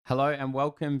Hello and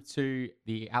welcome to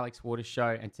the Alex Waters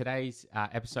Show. And today's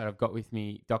episode, I've got with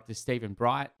me Dr. Stephen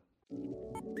Bright.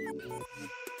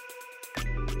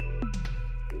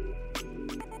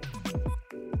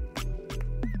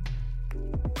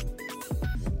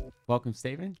 Welcome,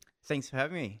 Stephen. Thanks for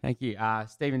having me. Thank you.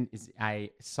 Stephen is a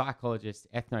psychologist,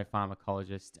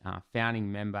 ethnopharmacologist,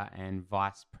 founding member and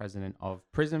vice president of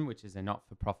PRISM, which is a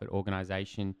not-for-profit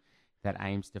organization that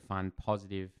aims to fund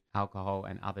positive alcohol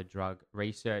and other drug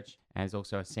research, and is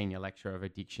also a senior lecturer of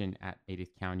addiction at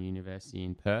Edith Cowan University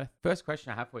in Perth. First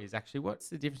question I have for you is actually, what's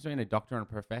the difference between a doctor and a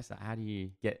professor? How do you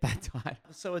get that title?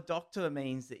 So a doctor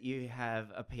means that you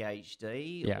have a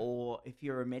PhD, Yeah. or if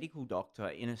you're a medical doctor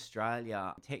in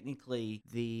Australia, technically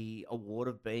the award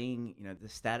of being, the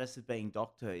status of being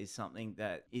doctor is something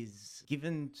that is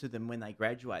given to them when they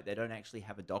graduate. They don't actually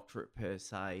have a doctorate per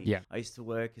se. Yeah. I used to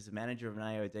work as a manager of an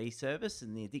AOD service,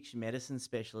 and the addiction medicine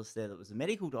specialist there that was a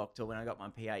medical doctor when I got my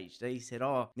PhD said,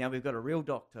 now we've got a real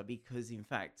doctor, because in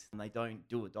fact they don't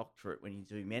do a doctorate when you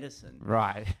do medicine.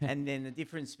 Right. And then the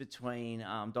difference between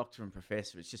doctor and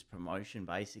professor is just promotion,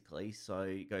 basically. So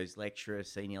it goes lecturer,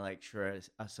 senior lecturer,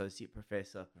 associate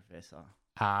professor, professor.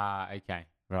 Okay.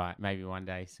 Right. Maybe one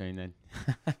day soon then.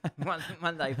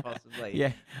 one day possibly.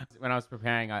 Yeah. When I was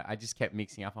preparing, I just kept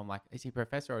mixing up. I'm like, is he a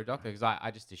professor or a doctor? Because I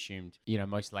just assumed,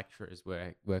 most lecturers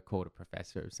were called a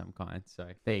professor of some kind. So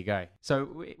there you go. So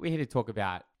we're here to talk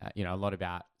about, a lot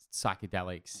about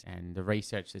psychedelics and the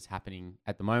research that's happening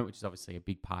at the moment, which is obviously a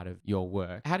big part of your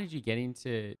work. How did you get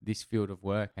into this field of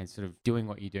work and sort of doing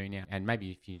what you do now? And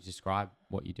maybe if you describe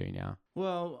what you do now.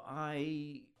 Well,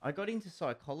 I got into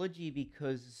psychology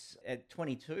because at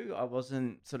 22, I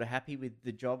wasn't sort of happy with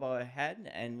the job I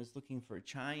had and was looking for a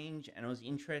change. And I was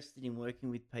interested in working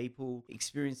with people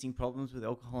experiencing problems with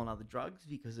alcohol and other drugs,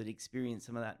 because I'd experienced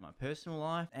some of that in my personal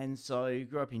life. And so I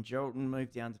grew up in Geraldton,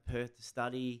 moved down to Perth to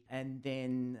study, and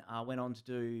then went on to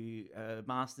do a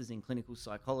master's in clinical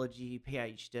psychology,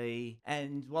 PhD.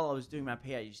 And while I was doing my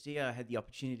PhD, I had the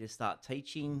opportunity to start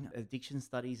teaching addiction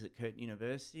studies at Curtin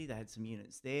University. They had some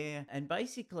units there. And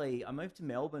basically, I moved to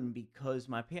Melbourne because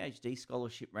my PhD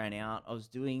scholarship ran out. I was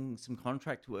doing some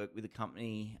contract work with a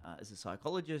company as a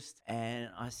psychologist. And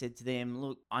I said to them,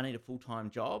 look, I need a full-time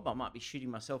job. I might be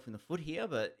shooting myself in the foot here,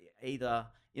 but either,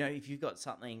 if you've got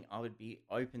something, I would be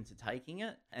open to taking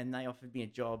it. And they offered me a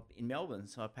job in Melbourne.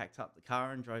 So I packed up the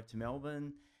car and drove to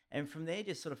Melbourne. And from there,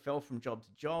 just sort of fell from job to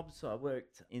job. So I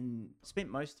spent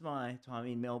most of my time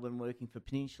in Melbourne working for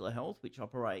Peninsula Health, which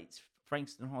operates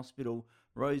Frankston Hospital,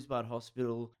 Rosebud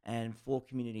Hospital, and 4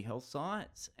 community health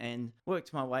sites, and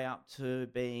worked my way up to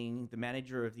being the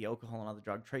manager of the alcohol and other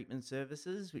drug treatment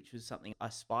services, which was something I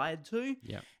aspired to.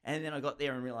 Yeah. And then I got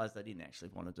there and realised I didn't actually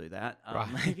want to do that,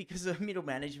 Right. because the middle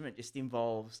management just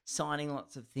involves signing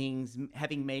lots of things,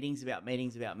 having meetings about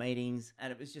meetings about meetings,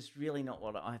 and it was just really not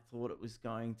what I thought it was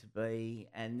going to be.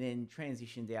 And then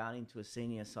transitioned out into a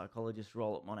senior psychologist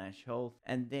role at Monash Health,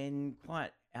 and then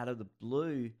quite out of the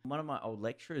blue, one of my old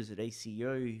lecturers at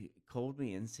ECU called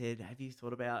me and said, have you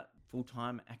thought about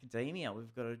full-time academia?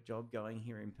 We've got a job going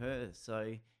here in Perth.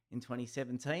 So in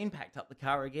 2017, packed up the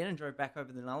car again and drove back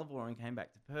over the Nullarbor and came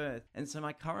back to Perth. And so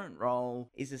my current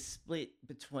role is a split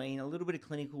between a little bit of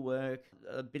clinical work,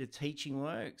 a bit of teaching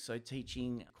work. So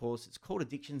teaching, of course, it's called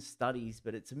addiction studies,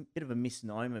 but it's a bit of a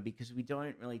misnomer because we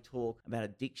don't really talk about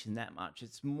addiction that much.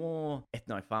 It's more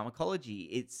ethnopharmacology.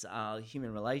 It's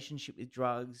human relationship with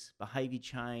drugs, behaviour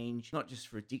change, not just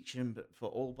for addiction, but for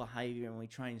all behaviour. And we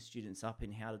train students up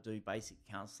in how to do basic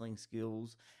counselling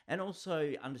skills and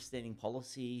also understanding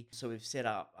policy. So we've set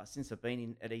up, since I've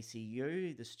been at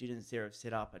ECU, the students there have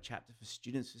set up a chapter for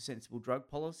Students for Sensible Drug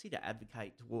Policy to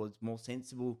advocate towards more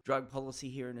sensible drug policy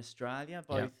here in Australia,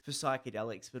 both for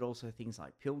psychedelics, but also things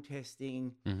like pill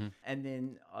testing, and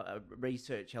then a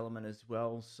research element as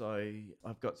well. So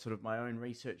I've got sort of my own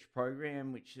research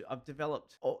program, which I've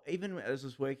developed, or even as I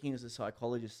was working as a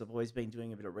psychologist, I've always been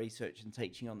doing a bit of research and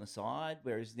teaching on the side,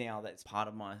 whereas now that's part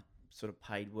of my sort of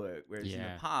paid work, whereas in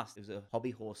the past it was a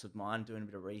hobby horse of mine doing a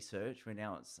bit of research, where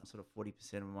now it's sort of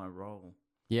 40% of my role.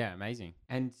 Yeah, amazing.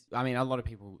 And I mean, a lot of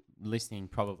people listening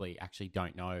probably actually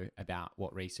don't know about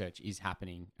what research is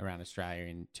happening around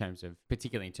Australia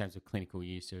particularly in terms of clinical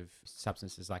use of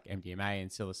substances like MDMA and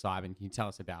psilocybin. Can you tell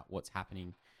us about what's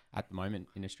happening at the moment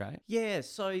in Australia? Yeah,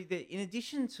 so in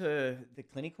addition to the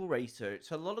clinical research,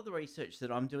 so a lot of the research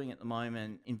that I'm doing at the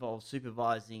moment involves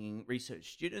supervising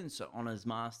research students, so honours,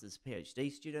 masters, PhD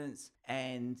students,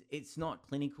 and it's not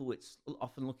clinical. It's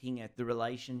often looking at the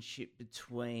relationship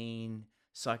between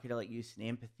psychedelic use and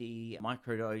empathy,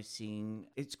 microdosing.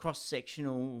 It's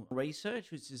cross-sectional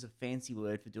research, which is a fancy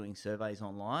word for doing surveys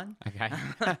online. Okay.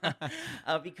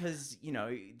 Because,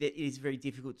 it is very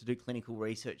difficult to do clinical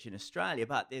research in Australia,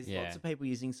 but there's lots of people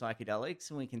using psychedelics,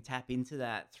 and we can tap into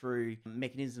that through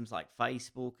mechanisms like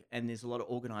Facebook, and there's a lot of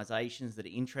organisations that are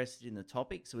interested in the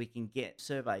topic, so we can get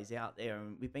surveys out there,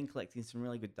 and we've been collecting some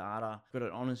really good data. Got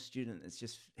an honours student that's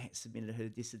just submitted her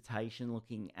dissertation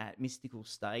looking at mystical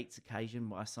states occasioned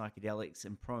by psychedelics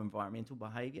and pro-environmental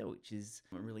behaviour, which is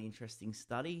a really interesting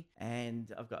study.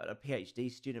 And I've got a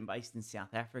PhD student based in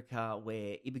South Africa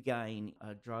where ibogaine,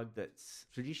 a drug that's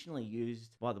traditionally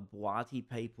used by the Bwati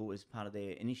people as part of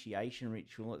their initiation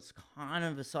ritual, it's kind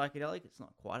of a psychedelic. It's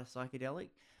not quite a psychedelic,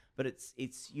 but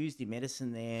it's used in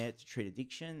medicine there to treat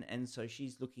addiction. And so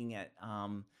she's looking at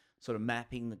sort of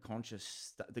mapping the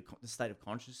state of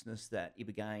consciousness that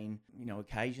ibogaine,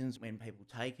 occasions when people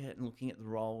take it, and looking at the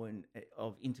role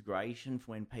of integration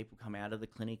for when people come out of the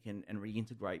clinic and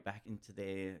reintegrate back into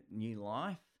their new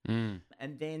life. And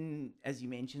then, as you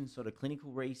mentioned, sort of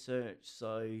clinical research.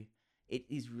 So it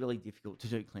is really difficult to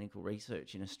do clinical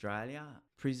research in Australia.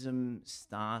 PRISM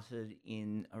started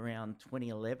in around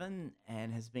 2011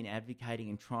 and has been advocating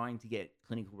and trying to get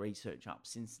clinical research up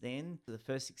since then. The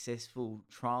first successful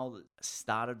trial that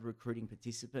started recruiting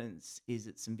participants is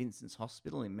at St Vincent's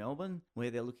Hospital in Melbourne,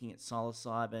 where they're looking at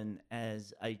psilocybin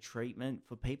as a treatment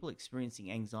for people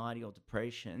experiencing anxiety or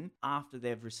depression after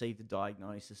they've received a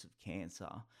diagnosis of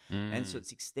cancer. And so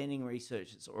it's extending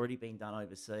research that's already been done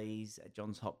overseas at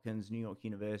Johns Hopkins, New York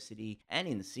University, and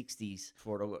in the 60s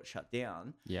before it all got shut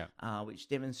down. Which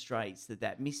demonstrates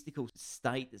that mystical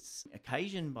state that's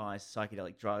occasioned by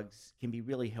psychedelic drugs can be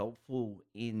really helpful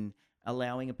in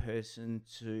allowing a person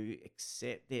to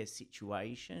accept their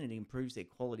situation. It improves their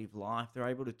quality of life. They're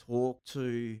able to talk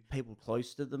to people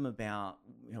close to them about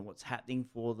what's happening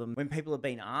for them. When people have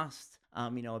been asked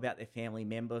about their family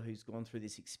member who's gone through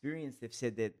this experience, they've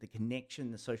said that the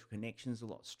social connection's a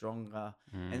lot stronger.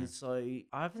 And so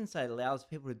I often say it allows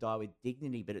people to die with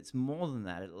dignity, but it's more than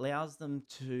that. It allows them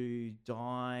to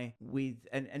die with,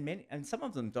 and some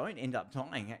of them don't end up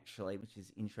dying actually, which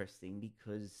is interesting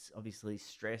because obviously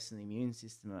stress and the immune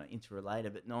system are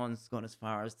interrelated, but no one's gone as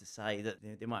far as to say that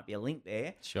there might be a link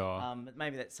there. Sure. But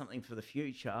maybe that's something for the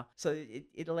future. So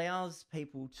it allows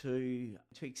people to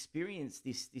experience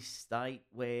this state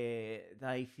where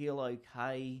they feel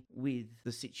okay with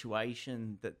the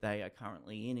situation that they are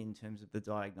currently in terms of the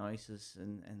diagnosis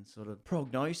and sort of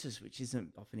prognosis, which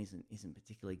isn't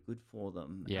particularly good for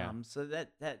them. So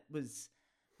that was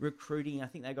recruiting. I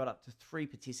think they got up to 3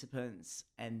 participants,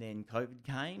 and then COVID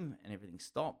came and everything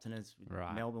stopped. And as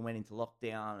Melbourne went into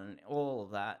lockdown and all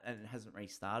of that, and it hasn't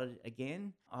restarted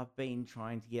again. I've been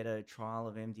trying to get a trial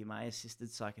of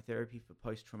MDMA-assisted psychotherapy for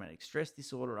post-traumatic stress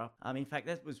disorder up. In fact,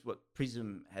 that was what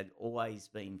PRISM had always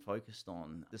been focused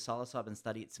on. The psilocybin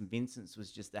study at St Vincent's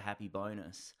was just a happy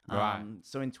bonus.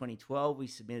 So in 2012, we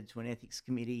submitted to an ethics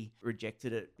committee,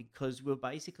 rejected it because we were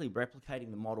basically replicating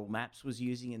the model MAPS was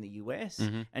using in the US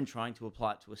and trying to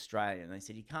apply it to Australia. And they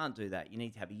said, you can't do that. You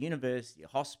need to have a university, a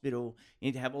hospital. You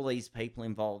need to have all these people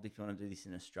involved if you want to do this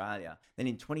in Australia. Then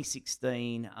in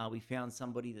 2016, we found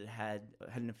somebody that had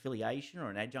an affiliation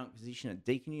or an adjunct position at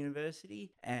Deakin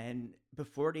University. And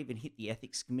before it even hit the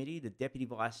ethics committee, the Deputy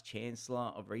Vice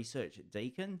Chancellor of Research at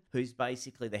Deakin, who's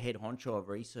basically the head honcho of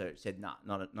research, said, nah,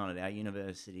 not at our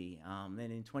university.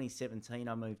 Then in 2017,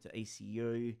 I moved to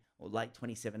ECU, or late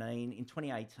 2017. In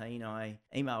 2018, I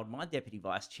emailed my Deputy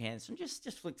Vice Chancellor and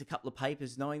just flicked a couple of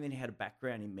papers, knowing that he had a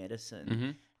background in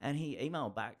medicine. And he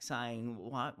emailed back saying,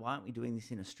 why aren't we doing this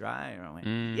in Australia? And I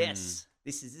went, yes.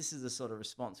 This is the sort of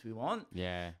response we want.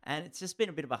 And it's just been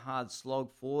a bit of a hard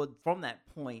slog forward from that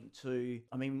point to,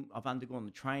 I've undergone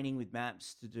the training with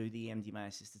MAPS to do the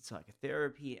MDMA-assisted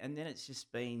psychotherapy, and then it's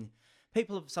just been,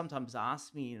 people have sometimes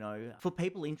asked me, for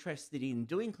people interested in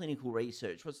doing clinical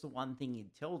research, what's the one thing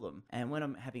you'd tell them? And when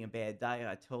I'm having a bad day,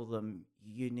 I tell them,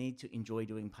 you need to enjoy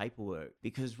doing paperwork,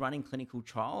 because running clinical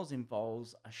trials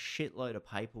involves a shitload of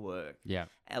paperwork,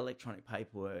 electronic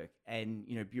paperwork, and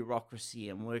bureaucracy,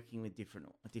 and working with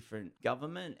different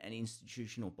government and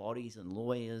institutional bodies and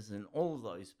lawyers and all of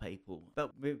those people.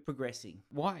 But we're progressing.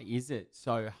 Why is it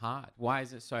so hard? Why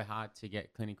is it so hard to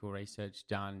get clinical research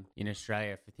done in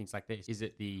Australia for things like this? Is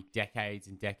it the decades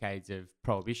and decades of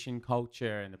prohibition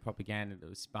culture and the propaganda that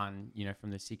was spun,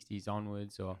 from the 60s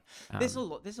onwards? Or there's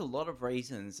a lot of reasons.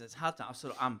 It's hard to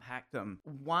sort of unpack them.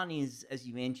 One is, as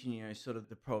you mentioned, sort of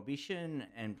the prohibition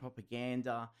and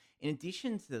propaganda. In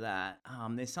addition to that,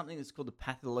 that, there's something that's called the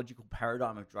pathological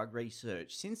paradigm of drug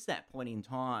research. Since that point in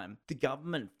time, the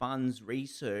government funds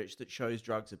research that shows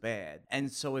drugs are bad.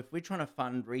 And so if we're trying to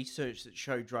fund research that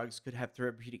show drugs could have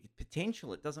therapeutic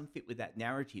potential, it doesn't fit with that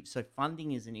narrative. So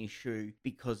funding is an issue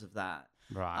because of that.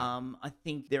 Right. I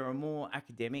think there are more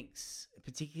academics,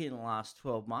 particularly in the last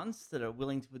 12 months, that are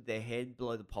willing to put their head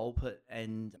below the pulpit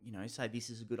and, say this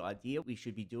is a good idea, we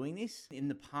should be doing this. In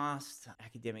the past,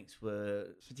 academics were,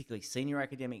 particularly senior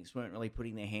academics, weren't really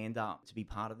putting their hand up to be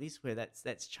part of this, where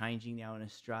that's changing now in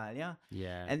Australia.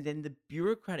 Yeah. And then the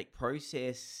bureaucratic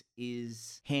process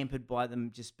is hampered by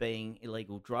them just being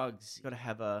illegal drugs. You've got to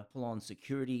have a full-on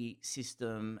security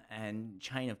system and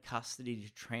chain of custody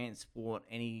to transport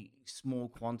any small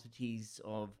quantities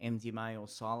of MDMA or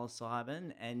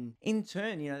psilocybin. And in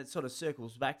turn, it sort of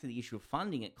circles back to the issue of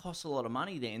funding. It costs a lot of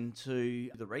money then to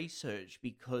the research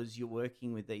because you're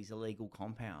working with these illegal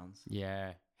compounds.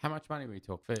 Yeah. How much money we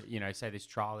talk for, say this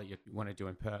trial that you want to do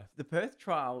in Perth? The Perth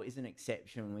trial is an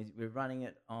exception. We're running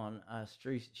it on a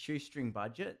shoestring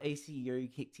budget. ECU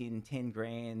kicked in 10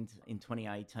 grand in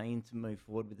 2018 to move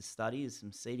forward with the study as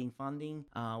some seeding funding,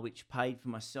 which paid for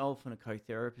myself and a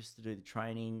co-therapist to do the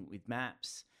training with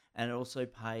MAPS. And it also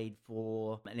paid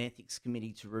for an ethics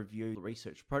committee to review the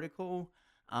research protocol,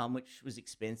 which was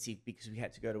expensive because we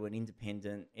had to go to an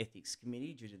independent ethics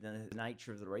committee due to the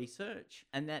nature of the research.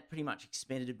 And that pretty much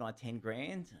expended my 10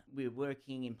 grand. We're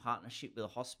working in partnership with a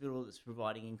hospital that's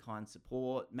providing in-kind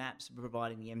support. MAPS are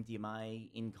providing the MDMA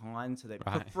in-kind, so they're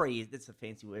for free. That's a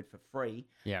fancy word for free.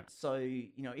 Yeah. So,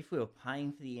 if we were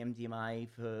paying for the MDMA,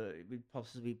 we'd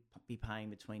possibly be paying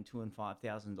between $2,000 and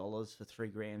 $5,000 for 3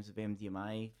 grams of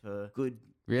MDMA for good.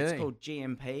 Really? It's called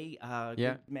GMP,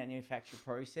 good manufacture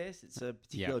process. It's a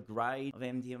particular grade of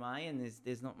MDMA, and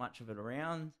there's not much of it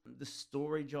around. The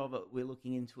storage of it, we're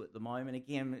looking into at the moment.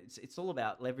 Again, it's all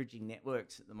about leveraging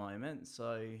networks at the moment.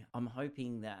 So I'm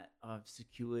hoping that I've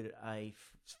secured a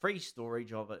free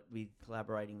storage of it with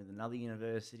collaborating with another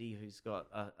university who's got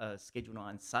a Schedule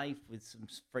 9 safe with some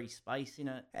free space in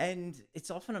it. And it's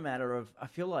often a matter of, I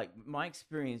feel like my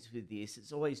experience with this,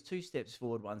 it's always 2 steps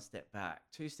forward, 1 step back,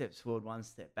 2 steps forward, 1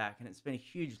 step back. And it's been a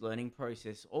huge learning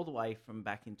process all the way from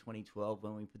back in 2012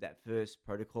 when we put that first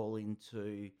protocol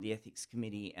into the ethics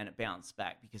committee, and it bounced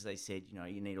back because they said,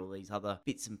 you need all these other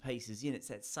bits and pieces in. It's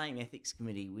that same ethics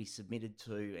committee we submitted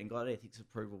to and got ethics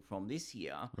approval from this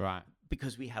year. Right.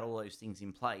 Because we had all those things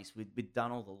in place. We'd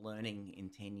done all the learning in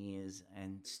 10 years,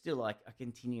 and still I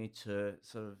continue to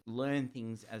sort of learn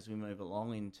things as we move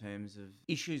along in terms of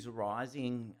issues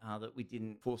arising that we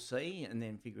didn't foresee, and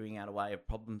then figuring out a way of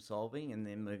problem solving, and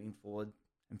then moving forward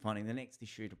and finding the next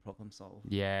issue to problem solve.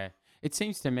 Yeah. It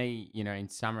seems to me, in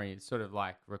summary, it sort of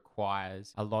like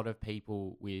requires a lot of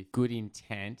people with good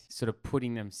intent sort of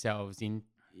putting themselves in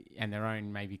and their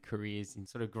own maybe careers in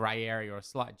sort of grey area or a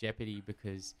slight jeopardy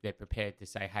because they're prepared to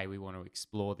say, hey, we want to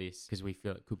explore this because we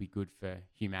feel it could be good for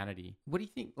humanity. What do you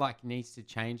think needs to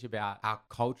change about our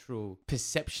cultural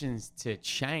perceptions to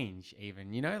change even?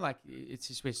 It's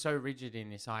just we're so rigid in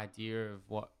this idea of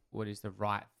what is the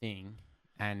right thing.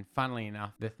 And funnily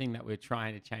enough, the thing that we're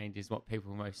trying to change is what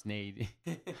people most need.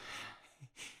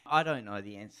 I don't know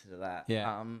the answer to that.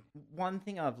 Yeah. One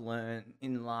thing I've learned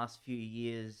in the last few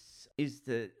years is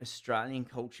that Australian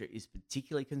culture is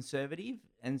particularly conservative.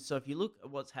 And so if you look at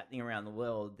what's happening around the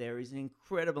world, there is an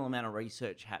incredible amount of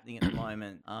research happening at the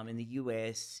moment in the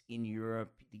US, in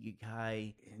Europe, the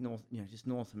UK,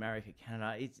 North America,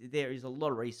 Canada. There is a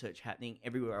lot of research happening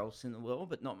everywhere else in the world,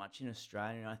 but not much in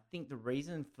Australia. And I think the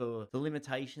reason for the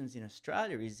limitations in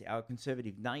Australia is our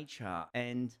conservative nature.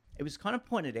 And it was kind of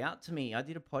pointed out to me. I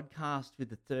did a podcast with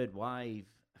the Third Wave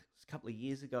a couple of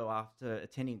years ago after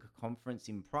attending a conference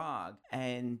in Prague,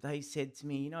 and they said to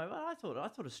me, I thought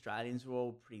Australians were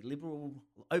all pretty liberal,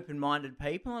 open-minded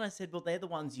people. And I said, well, they're the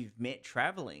ones you've met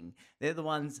traveling. They're the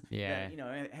ones that,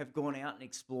 have gone out and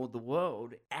explored the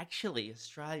world. Actually,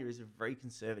 Australia is a very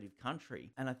conservative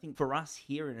country. And I think for us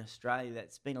here in Australia,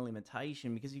 that's been a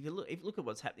limitation, because if you look at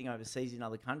what's happening overseas in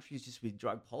other countries, just with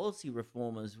drug policy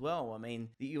reform as well. I mean,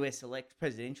 the US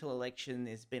presidential election,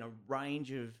 there's been a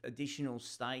range of additional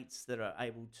states that are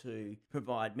able to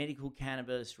provide medical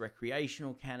cannabis,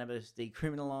 recreational cannabis,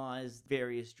 decriminalize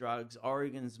various drugs.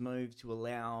 Oregon's moved to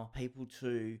allow people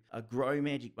to grow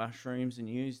magic mushrooms and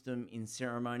use them in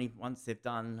ceremony once they've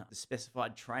done the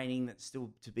specified training that's still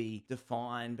to be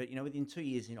defined. But, within 2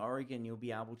 years in Oregon, you'll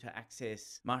be able to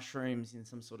access mushrooms in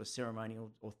some sort of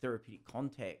ceremonial or therapeutic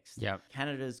context. Yep.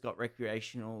 Canada's got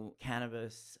recreational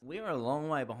cannabis. We're a long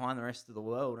way behind the rest of the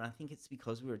world, and I think it's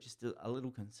because we're just a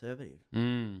little conservative.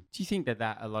 Do you think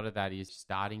that a lot of that is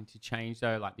starting to change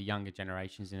though? Like the younger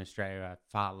generations in Australia are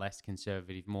far less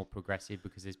conservative, more progressive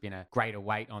because there's been a greater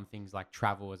weight on things like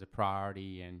travel as a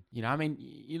priority. And, I mean,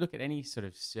 you look at any sort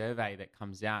of survey that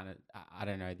comes out, and I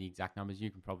don't know the exact numbers, you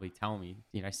can probably tell me,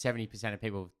 70% of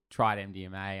people have tried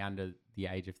MDMA under the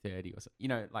age of 30 or so.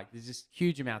 Like there's just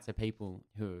huge amounts of people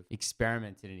who have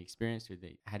experimented and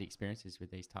had experiences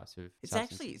with these types of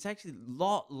substances. It's actually a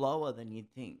lot lower than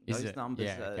you'd think. Is Those it? numbers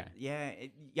Yeah, are,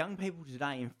 okay. young people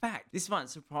today, in fact, this might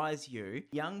surprise you,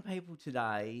 young people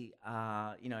today,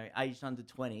 aged under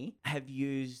 20, have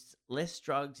used less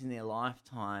drugs in their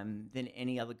lifetime than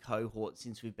any other cohort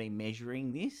since we've been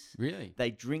measuring this. Really?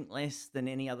 They drink less than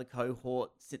any other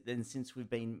cohort since we've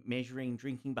been measuring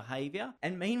drinking behaviour.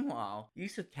 And meanwhile,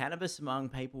 use of cannabis among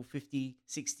people 50,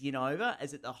 60 and over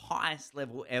is at the highest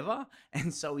level ever,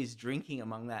 and so is drinking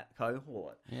among that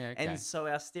cohort. Yeah, okay. And so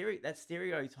that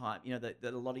stereotype,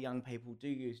 that a lot of young people do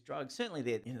use drugs, certainly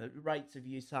the rates of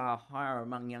use are higher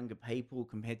among younger people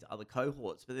compared to other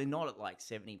cohorts, but they're not at like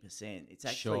 70%. It's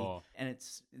actually... Sure. And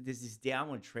there's this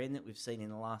downward trend that we've seen in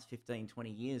the last 15,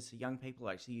 20 years. So young people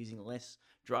are actually using less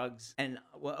drugs and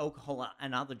alcohol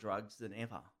and other drugs than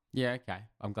ever. Yeah, okay.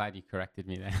 I'm glad you corrected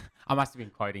me there. I must have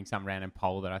been quoting some random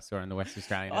poll that I saw in the West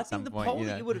Australian at some point. I think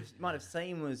the poll that you might have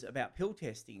seen was about pill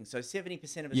testing. So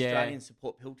 70% of Australians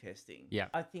support pill testing. Yeah.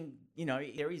 I think,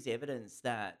 there is evidence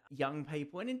that young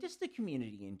people, and in just the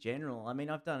community in general, I mean,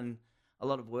 I've done a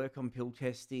lot of work on pill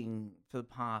testing for the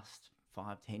past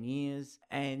 5-10 years,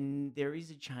 and there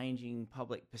is a changing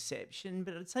public perception,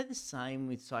 but I'd say the same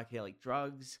with psychedelic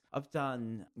drugs. I've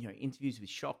done interviews with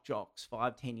shock jocks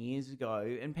 5-10 years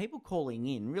ago, and people calling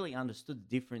in really understood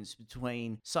the difference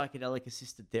between psychedelic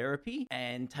assisted therapy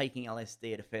and taking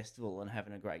LSD at a festival and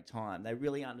having a great time. They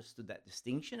really understood that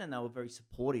distinction, and they were very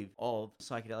supportive of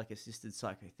psychedelic assisted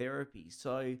psychotherapy.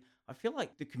 So I feel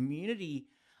like the community...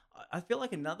 I feel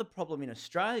like another problem in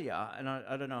Australia, and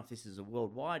I don't know if this is a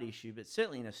worldwide issue, but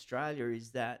certainly in Australia, is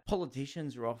that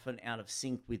politicians are often out of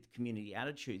sync with community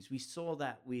attitudes. We saw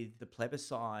that with the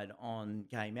plebiscite on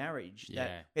gay marriage,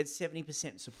 that we had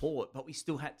 70% support, but we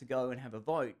still had to go and have a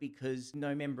vote because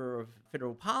no member of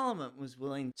federal parliament was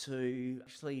willing to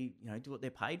actually, do what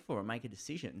they're paid for and make a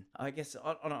decision. I guess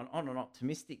on an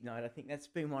optimistic note, I think that's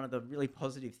been one of the really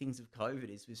positive things of COVID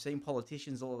is we've seen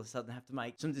politicians all of a sudden have to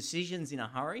make some decisions in a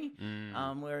hurry.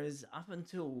 Whereas up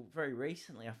until very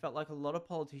recently, I felt like a lot of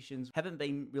politicians haven't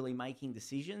been really making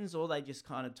decisions, or they just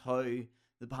kind of toe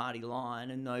the party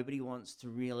line, and nobody wants to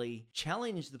really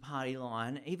challenge the party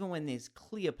line, even when there's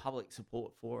clear public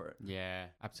support for it. Yeah,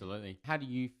 absolutely. How do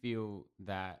you feel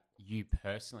that you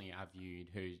personally are viewed,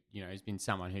 who, has been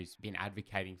someone who's been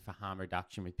advocating for harm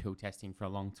reduction with pill testing for a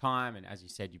long time? And as you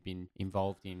said, you've been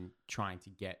involved in trying to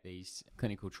get these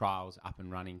clinical trials up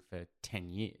and running for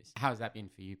 10 years. How has that been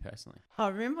for you personally? I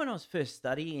remember when I was first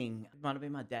studying, it might have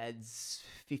been my dad's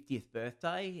 50th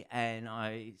birthday, and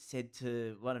I said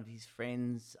to one of his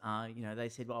friends, they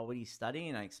said, well, what are you studying?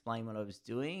 And I explained what I was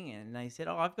doing, and they said,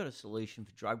 I've got a solution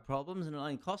for drug problems, and it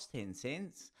only costs 10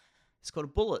 cents. It's called a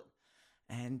bullet.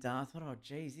 And I thought, oh,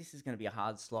 geez, this is going to be a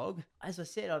hard slog. As I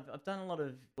said, I've done a lot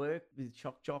of work with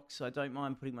shock jocks, so I don't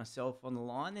mind putting myself on the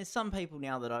line. There's some people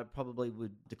now that I probably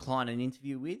would decline an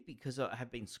interview with because I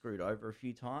have been screwed over a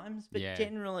few times. But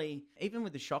generally, even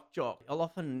with the shock jock, I'll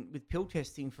often, with pill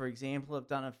testing, for example, I've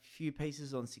done a few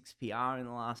pieces on 6PR in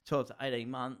the last 12 to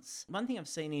 18 months. One thing I've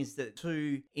seen is that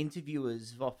two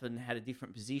interviewers have often had a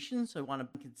different position. So one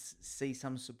could see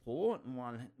some support and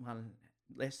one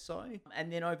less so. And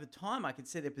then over time, I could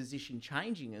see their position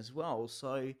changing as well.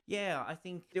 So yeah, I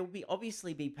think there will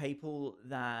obviously be people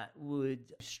that would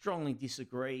strongly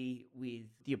disagree with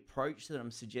the approach that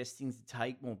I'm suggesting to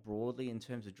take more broadly in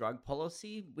terms of drug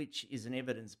policy, which is an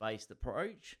evidence-based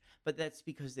approach. But that's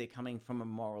because they're coming from a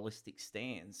moralistic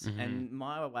stance. Mm-hmm. And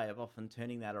my way of often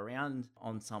turning that around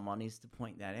on someone is to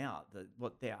point that out, that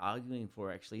what they're arguing for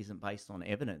actually isn't based on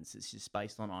evidence. It's just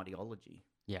based on ideology.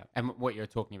 Yeah. And what you're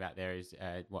talking about there is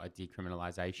a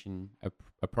decriminalisation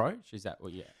approach? Is that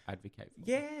what you advocate for?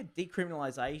 Yeah,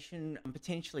 decriminalisation and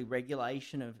potentially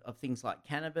regulation of things like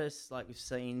cannabis, like we've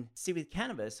seen. See, with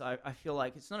cannabis, I feel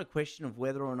like it's not a question of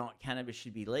whether or not cannabis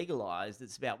should be legalised.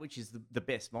 It's about which is the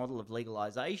best model of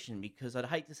legalisation, because I'd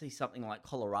hate to see something like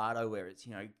Colorado where it's,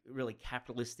 a really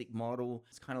capitalistic model.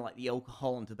 It's kind of like the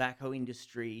alcohol and tobacco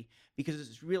industry, because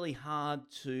it's really hard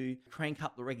to crank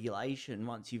up the regulation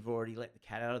once you've already let the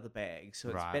cat cat out of the bag. So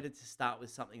it's Right. better to start with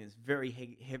something that's very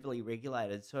heavily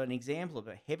regulated. So an example of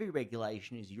a heavy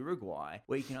regulation is Uruguay,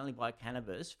 where you can only buy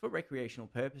cannabis for recreational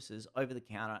purposes over the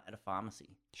counter at a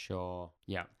pharmacy. Sure.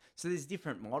 Yeah. So there's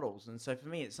different models. And so for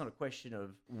me, it's not a question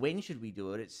of when should we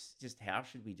do it. It's just how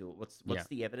should we do it? What's Yeah.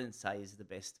 the evidence say is the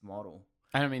best model?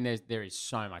 And I mean, there is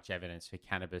so much evidence for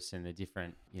cannabis and the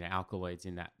different, alkaloids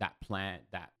in that plant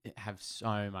that have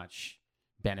so much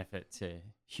benefit to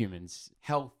humans'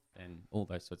 health and all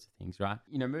those sorts of things, right?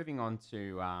 Moving on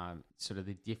to sort of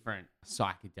the different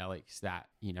psychedelics that,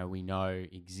 we know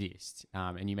exist.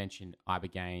 And you mentioned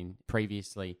ibogaine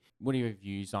previously. What are your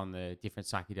views on the different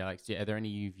psychedelics? Are there any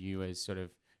you view as sort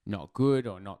of not good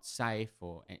or not safe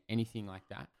or anything like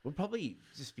that? Well, probably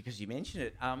just because you mentioned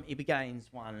it,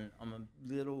 ibogaine's one I'm a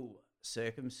little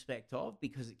circumspect of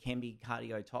because it can be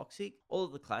cardiotoxic. All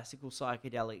of the classical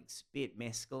psychedelics, be it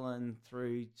mescaline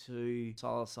through to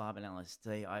psilocybin,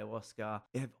 LSD, ayahuasca,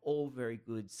 they have all very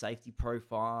good safety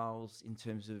profiles in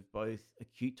terms of both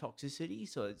acute toxicity,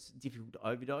 so it's difficult to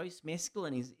overdose.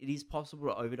 Mescaline it is possible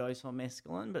to overdose on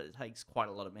mescaline, but it takes quite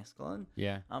a lot of mescaline.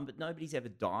 Yeah. But nobody's ever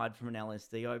died from an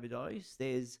LSD overdose.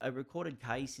 There's a recorded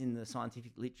case in the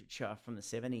scientific literature from the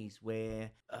 70s where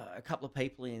a couple of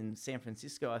people in San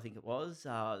Francisco, I think it was, they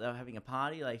were having a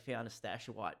party. They found a stash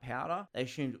of white powder. They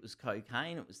assumed it was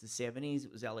cocaine. It was the 70s.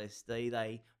 It was LSD.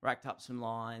 They racked up some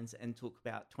lines and took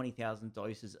about 20,000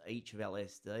 doses each of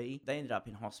LSD. They ended up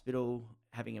in hospital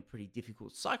having a pretty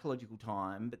difficult psychological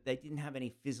time, but they didn't have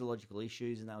any physiological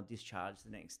issues and they were discharged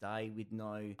the next day with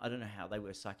I don't know how they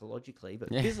were psychologically, but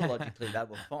physiologically they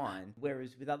were fine.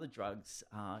 Whereas with other drugs,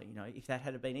 if that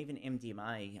had been even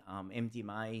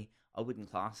MDMA, I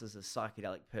wouldn't class as a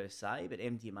psychedelic per se, but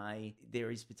MDMA, there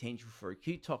is potential for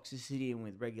acute toxicity and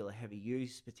with regular heavy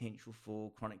use, potential for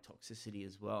chronic toxicity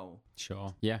as well.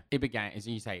 Sure. Yeah. Ibogaine, as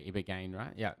you say, ibogaine,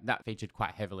 right? Yeah. That featured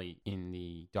quite heavily in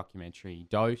the documentary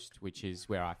Dosed, which is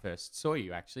where I first saw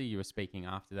you, actually. You were speaking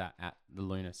after that at the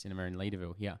Luna Cinema in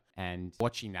Leaderville here. And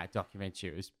watching that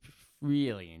documentary, it was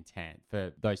really intense.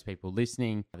 For those people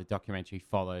listening, the documentary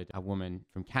followed a woman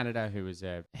from Canada who was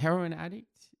a heroin addict.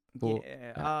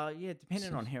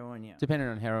 Dependent on heroin, yeah. Dependent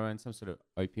on heroin, some sort of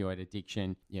opioid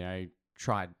addiction,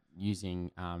 tried using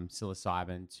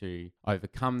psilocybin to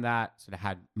overcome that,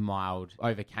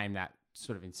 overcame that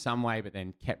sort of in some way, but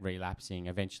then kept relapsing,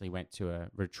 eventually went to a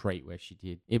retreat where she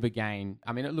did ibogaine.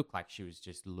 I mean, it looked like she was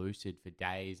just lucid for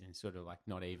days and sort of like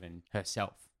not even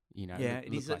herself, Yeah,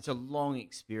 it is. It's a long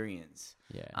experience.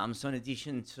 Yeah. So in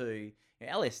addition to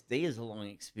LSD is a long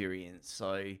experience,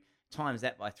 so times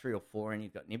that by 3 or 4 and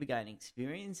you've got an ibogaine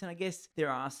experience. And I guess there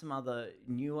are some other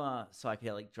newer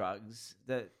psychedelic drugs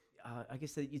that I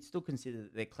guess that you'd still consider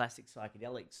that they're classic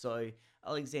psychedelics. So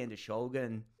Alexander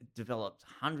Shulgin developed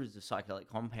hundreds of psychedelic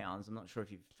compounds. I'm not sure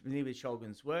if you're familiar with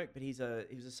Shulgin's work, but he was a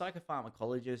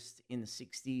psychopharmacologist in the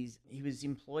 60s. He was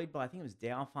employed by, I think it was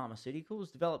Dow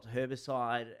Pharmaceuticals, developed a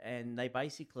herbicide, and they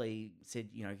basically said,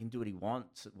 he can do what he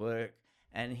wants at work.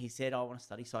 And he said, I want to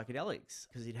study psychedelics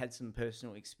because he'd had some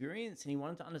personal experience and he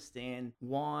wanted to understand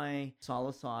why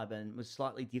psilocybin was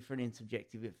slightly different in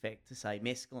subjective effect to, say,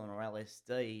 mescaline or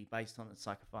LSD based on its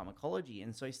psychopharmacology.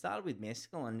 And so he started with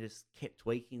mescaline and just kept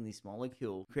tweaking this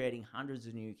molecule, creating hundreds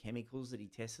of new chemicals that he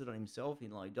tested on himself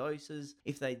in low doses.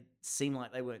 If they seemed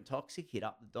like they weren't toxic, he'd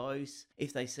up the dose.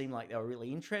 If they seemed like they were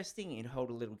really interesting, he'd hold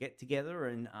a little get-together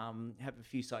and have a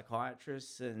few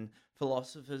psychiatrists and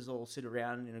philosophers all sit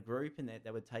around in a group and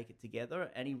they would take it together.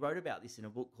 And he wrote about this in a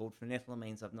book called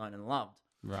Phenethylamines I've Known and Loved.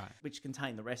 Right. Which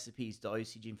contained the recipes,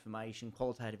 dosage information,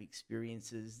 qualitative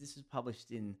experiences. This was published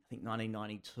in, I think,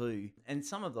 1992. And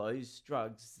some of those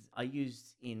drugs are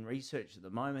used in research at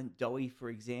the moment. DOI, for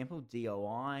example,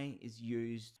 DOI, is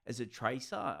used as a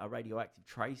tracer, a radioactive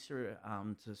tracer,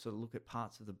 to sort of look at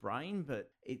parts of the brain.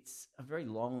 But it's a very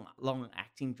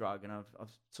long-acting drug. And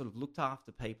I've sort of looked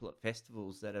after people at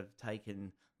festivals that have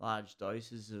taken large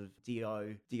doses of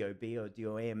DOB or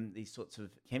DOM, these sorts of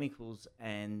chemicals,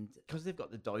 and because they've got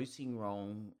the dosing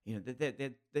wrong,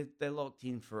 they're locked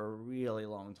in for a really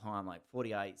long time, like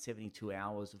 48, 72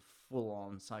 hours of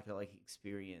full-on psychedelic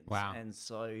experience. Wow. And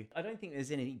so I don't think there's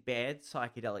any bad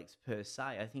psychedelics per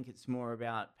se. I think it's more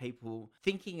about people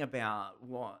thinking about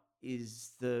what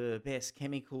is the best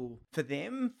chemical for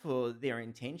them, for their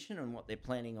intention and what they're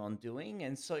planning on doing.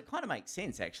 And so it kind of makes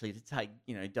sense actually to take,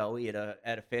 DOI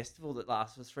at a festival that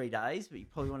lasts for 3 days, but you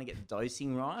probably want to get the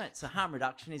dosing right. So harm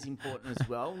reduction is important as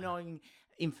well. Knowing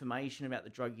information about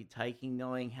the drug you're taking,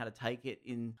 knowing how to take it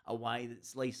in a way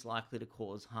that's least likely to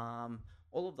cause harm,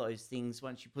 all of those things,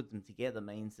 once you put them together,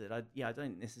 means that I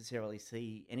don't necessarily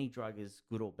see any drug as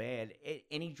good or bad.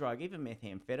 Any drug, even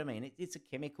methamphetamine, it's a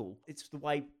chemical. It's the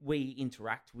way we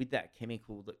interact with that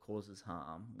chemical that causes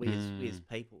harm, we as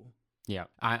people. Yeah,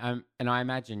 and I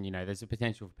imagine, there's a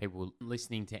potential for people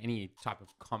listening to any type of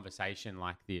conversation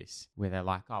like this where they're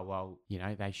like, oh, well,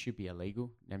 they should be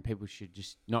illegal and people should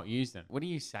just not use them. What do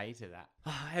you say to that?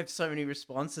 Oh, I have so many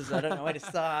responses. I don't know where to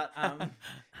start.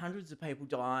 Hundreds of people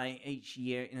die each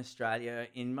year in Australia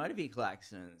in motor vehicle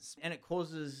accidents, and it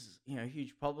causes,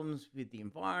 huge problems with the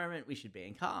environment. We should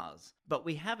ban cars, but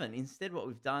we haven't. Instead, what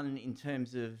we've done in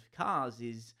terms of cars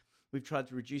is we've tried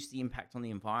to reduce the impact on the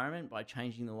environment by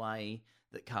changing the way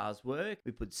that cars work.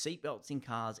 We put seatbelts in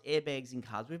cars, airbags in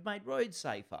cars. We've made roads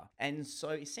safer. And so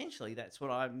essentially that's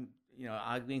what I'm,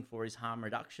 arguing for is harm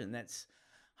reduction. That's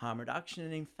harm reduction.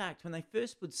 And in fact, when they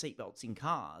first put seatbelts in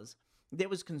cars, there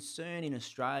was concern in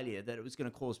Australia that it was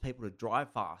going to cause people to drive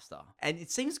faster. And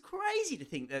it seems crazy to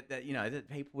think that that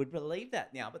people would believe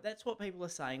that now. But that's what people are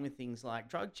saying with things like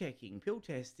drug checking, pill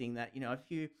testing, that, if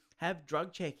you have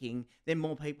drug checking, then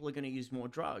more people are going to use more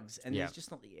drugs. And there's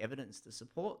just not the evidence to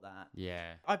support that.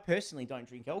 Yeah. I personally don't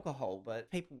drink alcohol,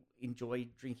 but people enjoy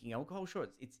drinking alcohol. Sure,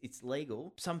 it's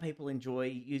legal. Some people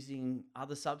enjoy using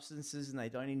other substances and they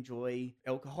don't enjoy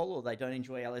alcohol, or they don't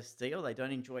enjoy LSD, or they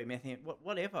don't enjoy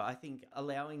whatever. I think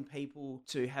allowing people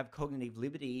to have cognitive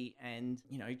liberty and,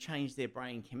 change their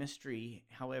brain chemistry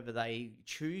however they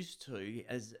choose to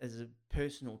as a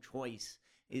personal choice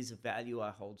is a value I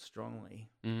hold strongly.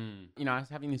 I was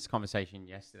having this conversation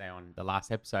yesterday on the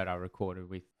last episode I recorded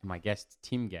with my guest,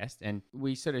 Tim Guest, and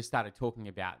we sort of started talking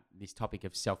about this topic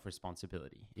of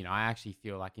self-responsibility. I actually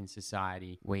feel like in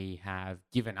society, we have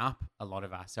given up a lot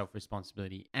of our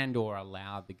self-responsibility and or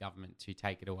allowed the government to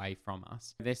take it away from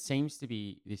us. There seems to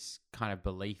be this kind of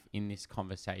belief in this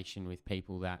conversation with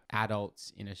people that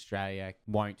adults in Australia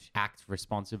won't act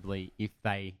responsibly if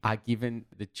they are given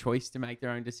the choice to make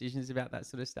their own decisions about that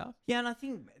sort of stuff. Yeah, and I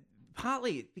think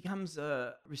partly it becomes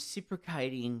a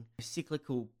reciprocating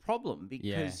cyclical problem,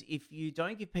 because if you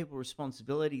don't give people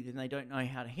responsibility, then they don't know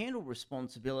how to handle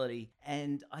responsibility.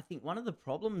 And I think one of the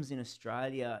problems in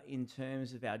Australia in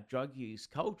terms of our drug use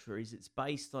culture is it's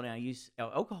based on our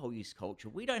alcohol use culture.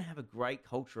 We don't have a great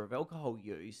culture of alcohol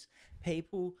use.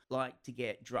 People like to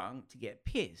get drunk, to get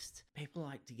pissed. People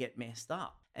like to get messed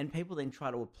up. And people then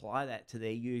try to apply that to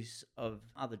their use of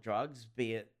other drugs,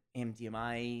 be it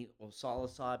MDMA or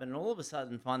psilocybin, and all of a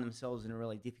sudden find themselves in a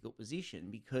really difficult position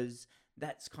because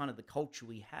that's kind of the culture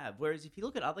we have. Whereas if you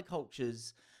look at other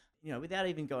cultures, without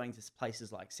even going to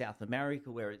places like South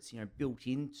America where it's, built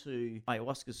into,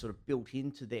 ayahuasca sort of built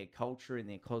into their culture and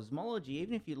their cosmology,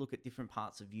 even if you look at different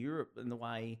parts of Europe and the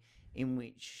way in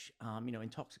which,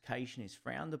 intoxication is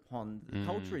frowned upon, the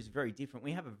culture is very different.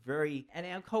 We have and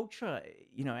our culture,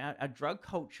 our drug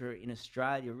culture in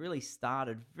Australia really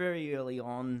started very early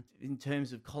on in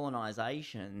terms of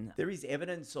colonisation. There is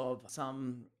evidence of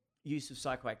some use of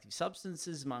psychoactive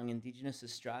substances among Indigenous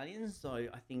Australians, though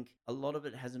I think a lot of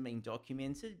it hasn't been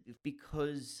documented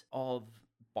because of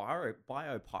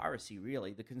biopiracy,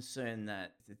 really. The concern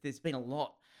that there's been a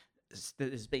lot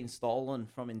that has been stolen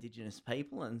from Indigenous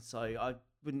people, and so I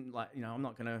wouldn't I'm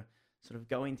not going to sort of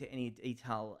go into any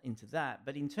detail into that.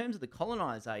 But in terms of the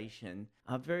colonisation,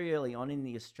 very early on in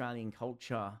the Australian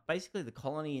culture, basically the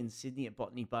colony in Sydney at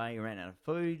Botany Bay ran out of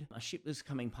food. A ship was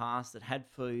coming past that had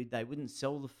food. They wouldn't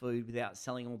sell the food without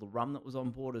selling all the rum that was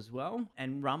on board as well.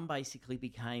 And rum basically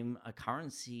became a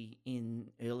currency in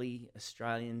early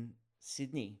Australian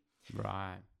Sydney.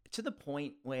 Right. To the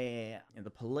point where the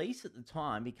police at the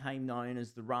time became known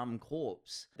as the Rum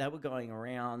Corps. They were going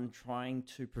around trying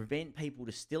to prevent people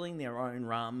distilling their own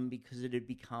rum because it had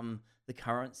become the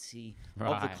currency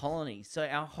of the colony. So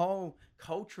our whole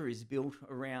culture is built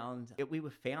around it. We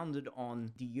were founded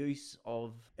on the use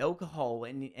of alcohol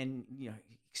and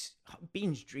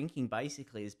binge drinking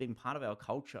basically has been part of our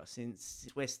culture since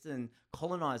Western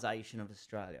colonisation of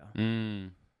Australia.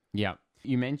 Yeah.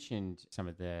 You mentioned some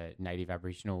of the native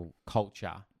Aboriginal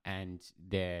culture, and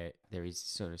there is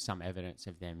sort of some evidence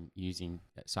of them using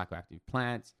psychoactive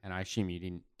plants, and I assume you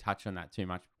didn't touch on that too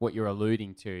much. What you're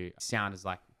alluding to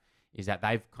is that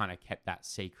they've kind of kept that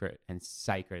secret and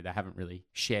sacred. They haven't really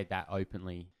shared that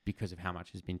openly because of how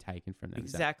much has been taken from them.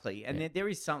 Exactly. And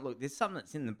there's some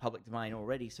that's in the public domain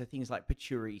already. So things like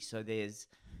patchouli. So there's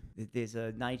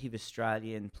a native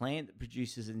Australian plant that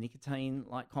produces a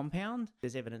nicotine-like compound.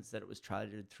 There's evidence that it was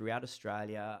traded throughout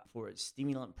Australia for its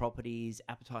stimulant properties,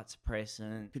 appetite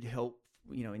suppressant, could help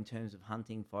in terms of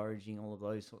hunting, foraging, all of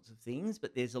those sorts of things.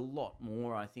 But there's a lot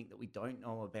more, I think, that we don't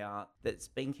know about that's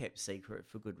been kept secret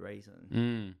for good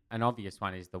reason. An obvious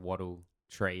one is the wattle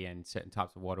tree and certain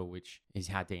types of wattle, which is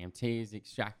how DMT is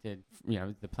extracted,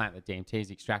 the plant that DMT is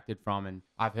extracted from. And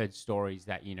I've heard stories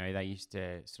that, they used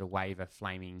to sort of wave a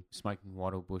flaming smoking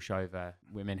wattle bush over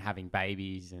women having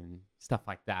babies and stuff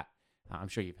like that. I'm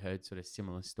sure you've heard sort of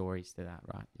similar stories to that,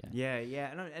 right? Yeah.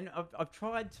 And I've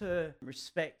tried to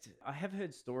respect. I have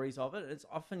heard stories of it. It's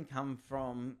often come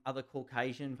from other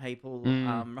Caucasian people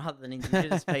rather than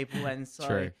Indigenous people, and so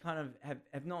True. kind of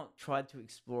have not tried to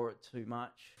explore it too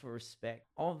much for respect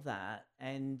of that.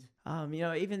 And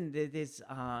even there's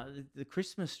the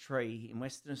Christmas tree in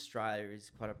Western Australia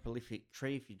is quite a prolific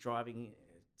tree. If you're driving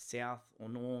south or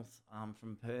north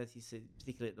from Perth, you see,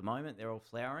 particularly at the moment, they're all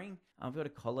flowering. I've got a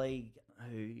colleague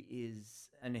who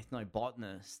is an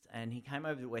ethnobotanist, and he came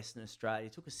over to Western Australia,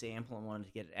 took a sample and wanted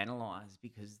to get it analysed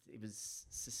because it was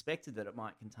suspected that it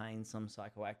might contain some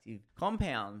psychoactive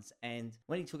compounds. And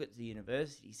when he took it to the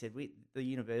university, he said the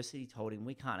university told him,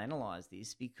 we can't analyse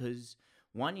this because,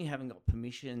 one, you haven't got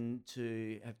permission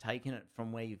to have taken it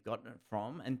from where you've gotten it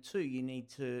from. And two, you need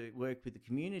to work with the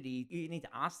community. You need to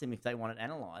ask them if they want it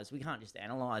analysed. We can't just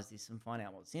analyse this and find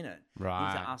out what's in it. Right. You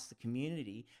need to ask the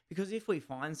community, because if we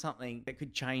find something that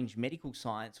could change medical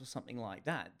science or something like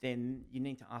that, then you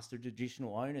need to ask the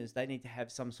traditional owners. They need to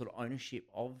have some sort of ownership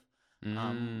of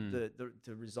the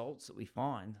results that we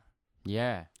find.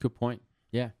 Yeah, good point.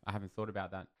 Yeah, I haven't thought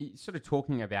about that. Sort of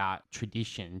talking about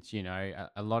traditions, a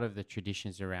lot of the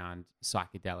traditions around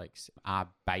psychedelics are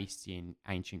based in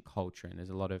ancient culture, and there's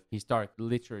a lot of historic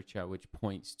literature which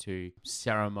points to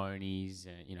ceremonies,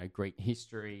 Greek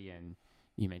history, and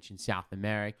you mentioned South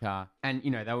America, and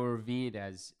they were revered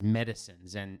as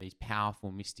medicines and these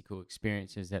powerful mystical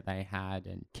experiences that they had,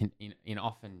 and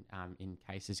often in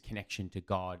cases connection to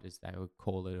God, as they would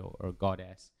call it, or a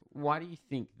goddess. Why do you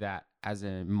think that as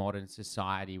a modern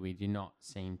society we do not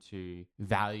seem to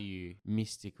value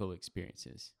mystical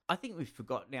experiences? I think we've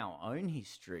forgotten our own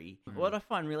history. What I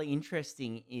find really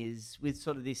interesting is with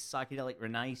sort of this psychedelic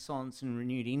renaissance and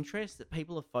renewed interest that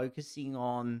people are focusing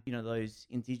on, those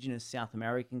indigenous South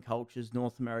American cultures,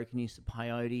 North American use of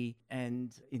peyote,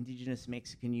 and indigenous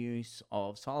Mexican use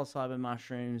of psilocybin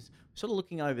mushrooms, sort of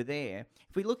looking over there.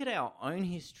 If we look at our own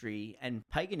history and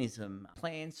paganism,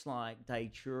 plants like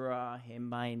datura,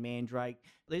 henbane, mandrake,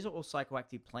 these are all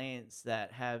psychoactive plants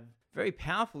that have very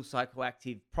powerful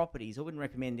psychoactive properties. I wouldn't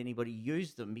recommend anybody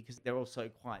use them because they're also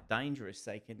quite dangerous.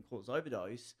 They can cause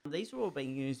overdose. These are all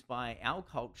being used by our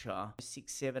culture 600,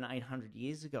 700, 800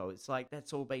 years ago. It's like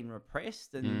that's all been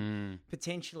repressed, and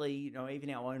potentially, even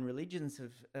our own religions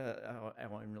have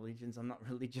our own religions. I'm not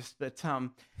religious, but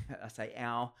I say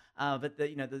our. But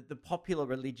the popular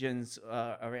religions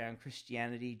around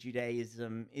Christianity,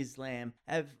 Judaism, Islam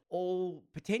have all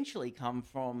potentially come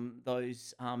from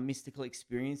those mystical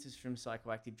experiences from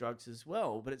psychoactive drugs as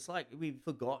well. But it's like we've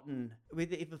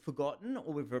either forgotten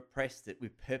or we've repressed it.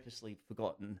 We've purposely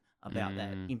forgotten about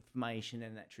that information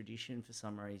and that tradition for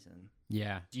some reason.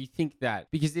 Yeah. Do you think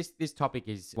that, because this topic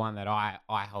is one that I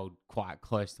hold quite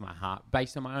close to my heart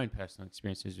based on my own personal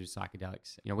experiences with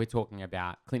psychedelics. We're talking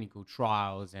about clinical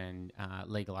trials and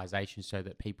legalization so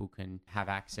that people can have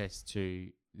access to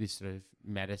this sort of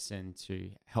medicine to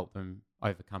help them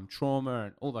overcome trauma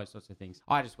and all those sorts of things.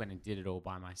 I just went and did it all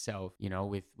by myself,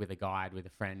 with a guide, with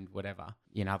a friend, whatever,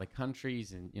 in other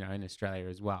countries and, in Australia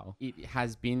as well. It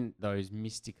has been those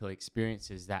mystical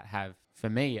experiences that have, for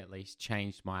me at least,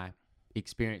 changed my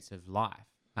experience of life,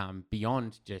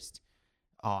 beyond just,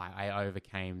 I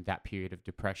overcame that period of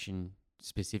depression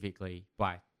specifically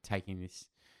by taking this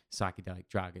psychedelic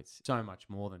drug. It's so much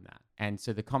more than that. And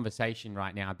so the conversation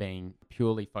right now being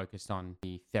purely focused on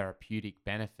the therapeutic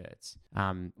benefits,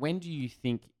 when do you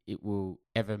think it will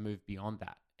ever move beyond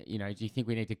that? Do you think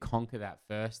we need to conquer that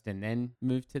first and then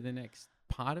move to the next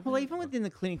part of it? Well, even within the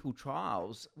clinical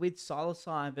trials with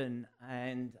psilocybin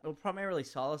primarily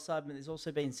psilocybin, there's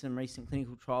also been some recent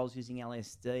clinical trials using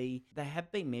LSD. They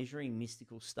have been measuring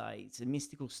mystical states, and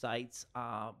mystical states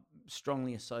are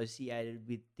strongly associated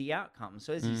with the outcome.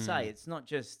 So as you say, it's not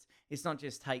just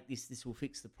take this will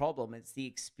fix the problem. It's the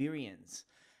experience.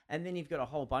 And then you've got a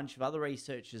whole bunch of other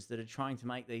researchers that are trying to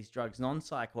make these drugs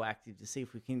non-psychoactive to see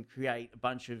if we can create a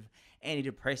bunch of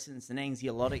antidepressants and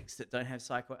anxiolytics that don't have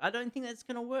I don't think that's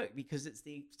going to work because it's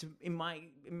in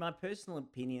my personal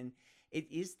opinion, it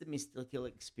is the mystical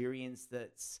experience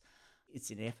that's It's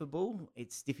ineffable.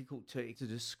 It's difficult to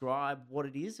describe what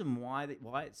it is and why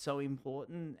it's so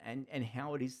important and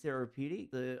how it is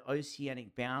therapeutic. The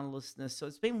oceanic boundlessness. So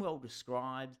it's been well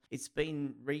described. It's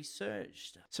been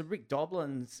researched. So Rick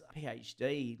Doblin's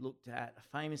PhD looked at a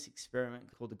famous experiment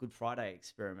called the Good Friday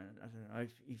experiment. I don't know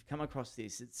if you've come across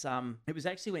this. It was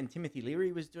actually when Timothy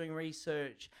Leary was doing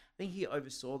research. I think he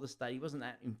oversaw the study. He wasn't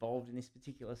that involved in this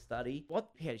particular study. What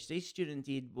the PhD student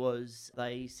did was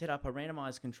they set up a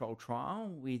randomized controlled trial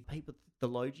with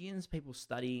theologians, people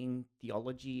studying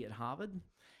theology at Harvard.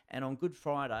 And on Good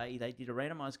Friday, they did a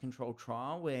randomized controlled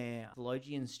trial where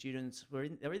theologian students they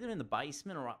were either in the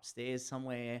basement or upstairs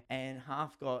somewhere, and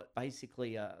half got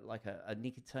basically a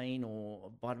nicotine or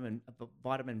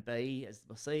vitamin B as the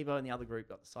placebo, and the other group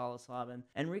got the psilocybin.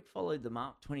 And Rick followed them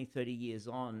up 20, 30 years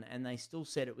on, and they still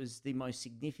said it was the most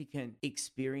significant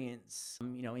experience,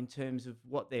 in terms of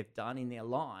what they've done in their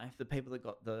life. The people that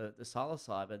got the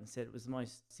psilocybin said it was the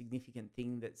most significant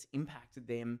thing that's impacted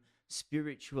them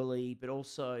spiritually, but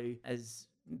also as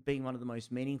being one of the most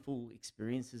meaningful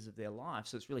experiences of their life.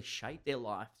 So it's really shaped their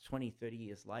life 20, 30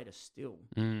 years later still.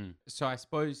 So I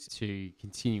suppose to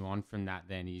continue on from that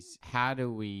then is, how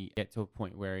do we get to a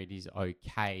point where it is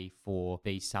okay for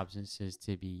these substances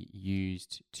to be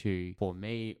used for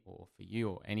me or for you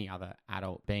or any other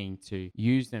adult being to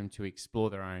use them to explore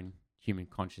their own human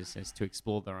consciousness, to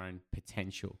explore their own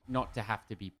potential, not to have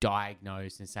to be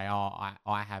diagnosed and say, I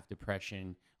have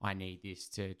depression, I need this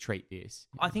to treat this?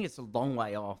 I think it's a long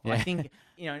way off. Yeah. I think,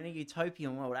 in a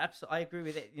utopian world, absolutely, I agree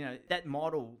with it. That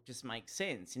model just makes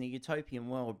sense in a utopian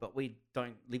world, but we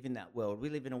don't live in that world. We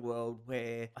live in a world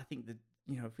where I think that,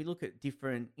 if we look at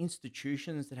different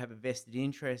institutions that have a vested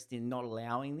interest in not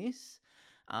allowing this.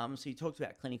 So you talked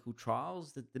about clinical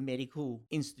trials, that the medical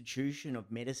institution of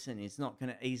medicine is not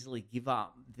going to easily give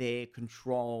up their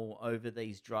control over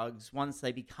these drugs once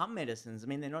they become medicines. I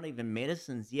mean, they're not even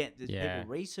medicines yet. There's people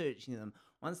researching them.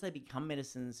 Once they become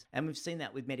medicines, and we've seen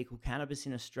that with medical cannabis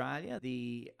in Australia,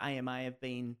 the AMA have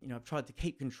been, tried to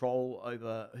keep control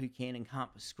over who can and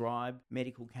can't prescribe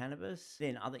medical cannabis.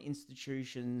 Then other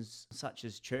institutions, such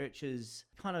as churches,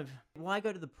 why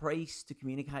go to the priest to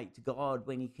communicate to God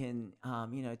when you can,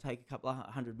 take a couple of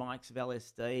 100 mics of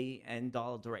LSD and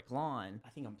dial a direct line? I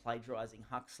think I'm plagiarizing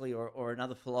Huxley or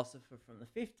another philosopher from the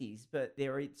 50s, but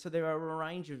there are a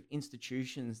range of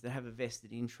institutions that have a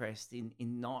vested interest in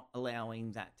not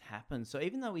allowing that to happen. So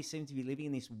even though we seem to be living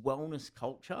in this wellness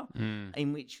culture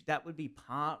in which that would be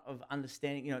part of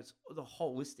understanding, it's the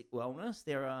holistic wellness,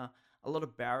 there are a lot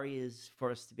of barriers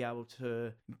for us to be able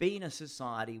to be in a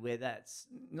society where that's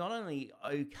not only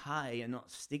okay and not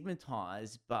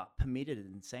stigmatized, but permitted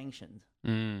and sanctioned.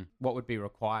 What would be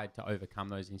required to overcome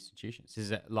those institutions?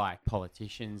 Is it like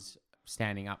politicians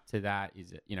standing up to that?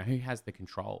 Is it, who has the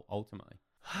control ultimately?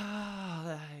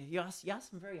 You ask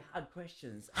some very hard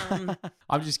questions.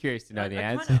 I'm just curious to know the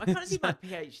answer. I kind of did my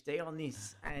PhD on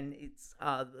this, and it's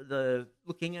the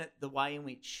looking at the way in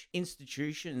which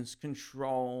institutions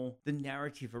control the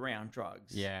narrative around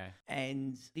drugs. Yeah.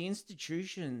 And the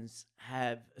institutions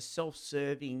have a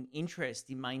self-serving interest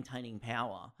in maintaining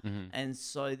power, and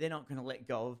so they're not going to let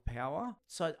go of power.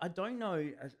 So I don't know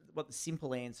what the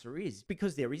simple answer is,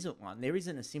 because there isn't one. There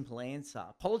isn't a simple answer.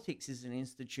 Politics is an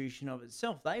institution of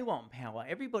itself. They want power.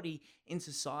 Everybody in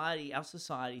society, our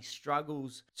society,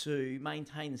 struggles to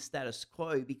maintain the status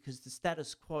quo because the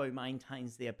status quo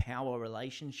maintains their power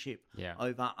relationship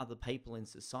over other people in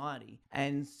society.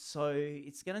 And so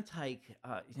it's going to take,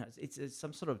 it's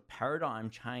some sort of paradigm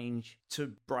change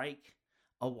to break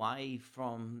away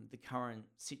from the current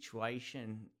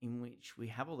situation in which we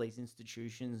have all these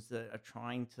institutions that are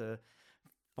trying to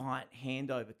fight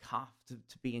hand over cuff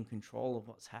to be in control of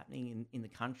what's happening in the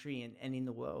country and in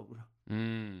the world.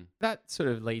 That sort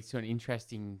of leads to an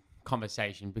interesting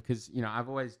conversation because, I've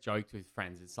always joked with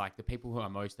friends, it's like the people who are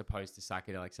most opposed to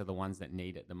psychedelics are the ones that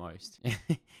need it the most.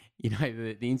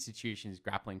 The institutions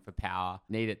grappling for power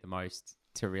need it the most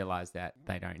to realize that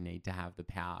they don't need to have the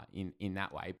power in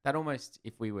that way. That almost,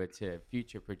 if we were to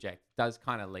future project, does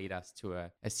kind of lead us to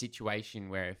a situation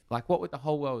where, what would the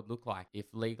whole world look like if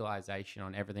legalization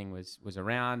on everything was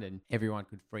around and everyone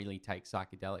could freely take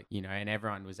psychedelic, and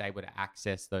everyone was able to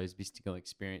access those mystical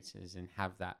experiences and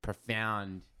have that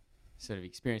profound sort of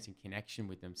experience and connection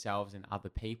with themselves and other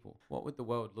people? What would the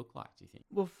world look like, do you think?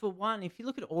 Well, for one, if you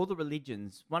look at all the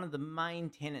religions, one of the main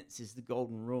tenets is the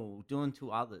golden rule, do unto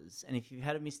others. And if you've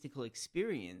had a mystical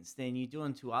experience, then you do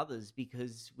unto others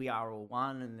because we are all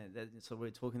one. And so we're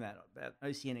talking about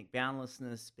oceanic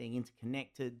boundlessness, being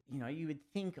interconnected. You would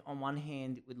think on one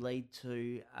hand it would lead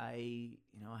to a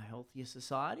a healthier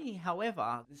society.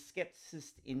 However, the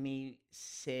skepticist in me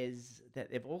says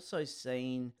that they've also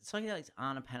seen psychedelics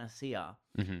aren't a panacea.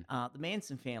 The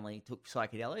Manson family took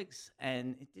psychedelics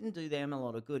and it didn't do them a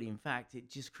lot of good. In fact, it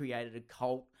just created a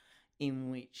cult in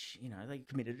which, they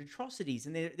committed atrocities.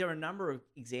 And there are a number of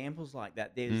examples like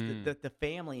that. There's the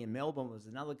family in Melbourne was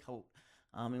another cult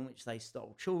in which they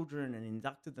stole children and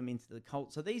inducted them into the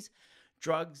cult. So these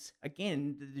drugs,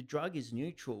 again, the drug is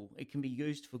neutral. It can be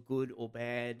used for good or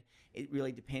bad. It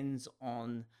really depends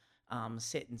on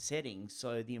set and setting.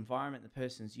 So the environment the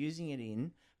person's using it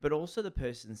in, but also the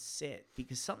person's set.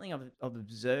 Because something I've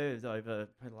observed over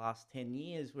the last 10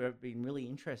 years where I've been really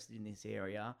interested in this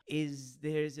area is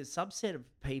there's a subset of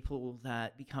people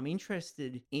that become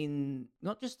interested in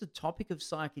not just the topic of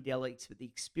psychedelics, but the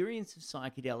experience of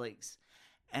psychedelics.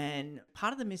 And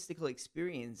part of the mystical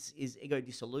experience is ego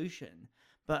dissolution.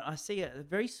 But I see a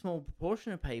very small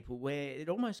proportion of people where it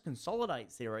almost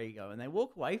consolidates their ego and they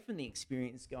walk away from the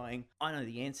experience going, I know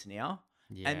the answer now.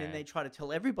 Yeah. And then they try to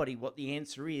tell everybody what the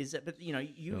answer is. But,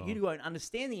 you won't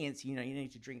understand the answer. You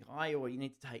need to drink high or you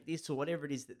need to take this or whatever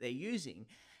it is that they're using.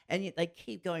 And yet they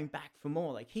keep going back for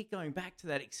more. They keep going back to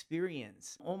that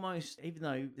experience, almost, even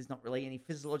though there's not really any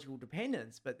physiological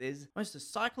dependence, but there's almost a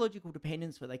psychological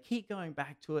dependence where they keep going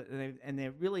back to it and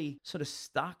they're really sort of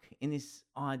stuck in this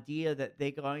idea that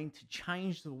they're going to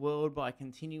change the world by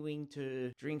continuing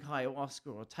to drink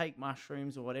ayahuasca or take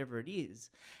mushrooms or whatever it is.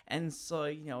 And so,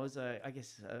 as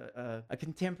a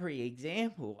contemporary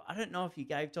example, I don't know if you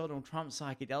gave Donald Trump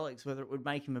psychedelics, whether it would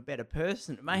make him a better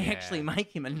person. It may actually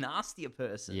make him a nastier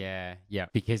person. Yeah,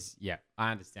 because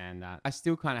I understand that. I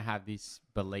still kind of have this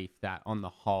belief that on the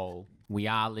whole, we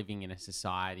are living in a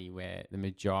society where the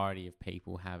majority of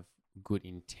people have good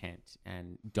intent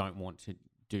and don't want to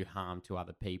do harm to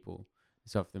other people.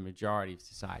 So if the majority of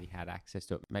society had access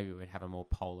to it, maybe we'd have a more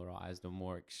polarized or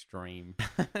more extreme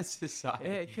society.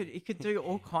 Yeah, it could do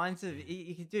all kinds of.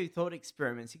 You could do thought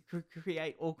experiments. It could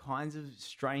create all kinds of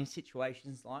strange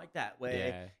situations like that,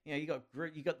 where you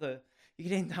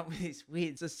could end up with this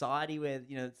weird society where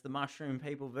it's the mushroom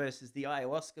people versus the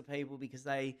ayahuasca people because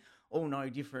they all know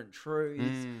different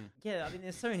truths. Yeah, I mean,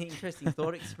 there's so many interesting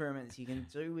thought experiments you can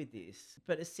do with this.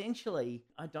 But essentially,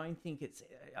 I think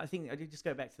I did just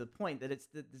go back to the point that it's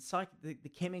the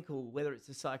chemical, whether it's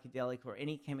a psychedelic or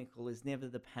any chemical, is never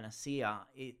the panacea.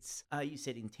 It's, you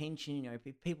said intention,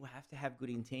 people have to have good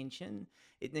intention.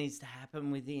 It needs to happen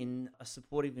within a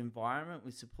supportive environment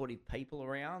with supportive people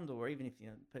around, or even if the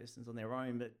person's on their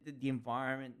own, but the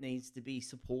environment needs to be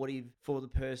supportive for the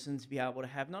person to be able to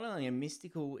have not only a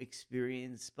mystical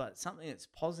experience, but something that's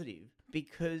positive.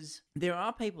 Because there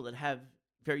are people that have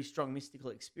very strong mystical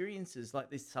experiences,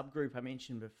 like this subgroup I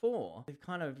mentioned before. They've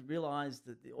kind of realized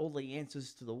that all the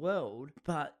answers to the world,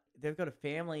 but they've got a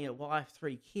family, a wife,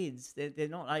 3 kids. They're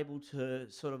not able to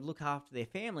sort of look after their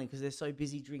family because they're so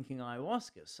busy drinking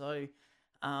ayahuasca. So,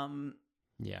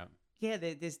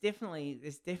 there's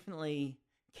definitely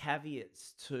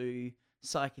caveats to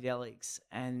psychedelics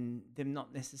and them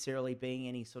not necessarily being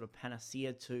any sort of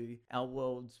panacea to our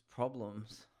world's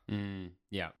problems.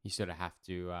 You sort of have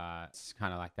to, it's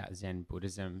kind of like that Zen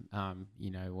Buddhism,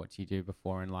 what do you do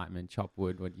before enlightenment? Chop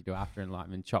wood. What do you do after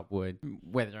enlightenment? Chop wood.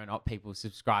 Whether or not people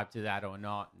subscribe to that or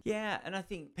not. Yeah, and I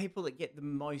think people that get the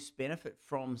most benefit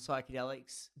from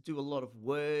psychedelics do a lot of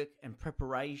work and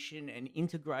preparation and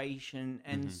integration.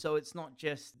 And so it's not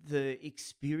just the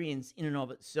experience in and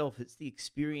of itself, it's the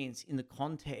experience in the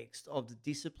context of the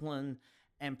discipline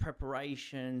and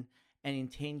preparation and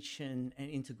intention and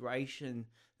integration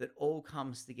that all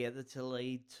comes together to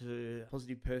lead to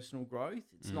positive personal growth.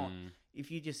 It's not,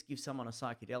 if you just give someone a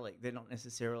psychedelic, they're not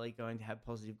necessarily going to have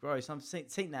positive growth. So I've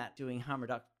seen that doing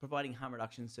providing harm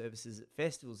reduction services at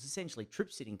festivals, essentially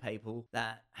trip-sitting people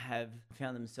that have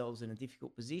found themselves in a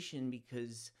difficult position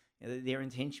because their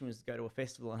intention was to go to a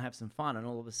festival and have some fun, and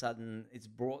all of a sudden it's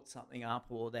brought something up,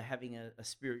 or they're having a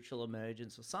spiritual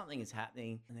emergence, or something is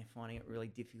happening and they're finding it really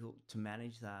difficult to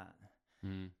manage that.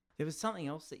 There was something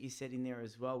else that you said in there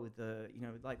as well with the,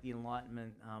 like the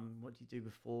enlightenment. What do you do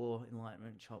before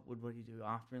enlightenment? Chop wood. What do you do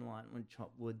after enlightenment?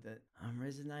 Chop wood. That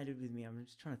resonated with me. I'm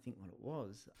just trying to think what it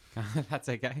was. That's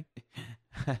okay.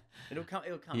 It'll come.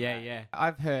 Yeah.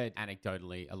 I've heard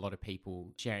anecdotally a lot of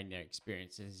people sharing their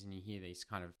experiences, and you hear these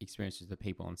kind of experiences with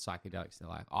people on psychedelics. They're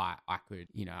like, I could,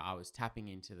 I was tapping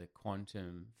into the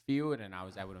quantum field, and I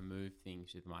was able to move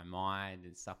things with my mind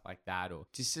and stuff like that, or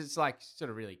just it's like sort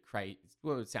of really crazy.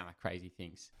 Well, it would sound like crazy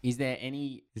things. Is there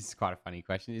any? This is quite a funny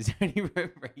question. Is there any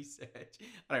research?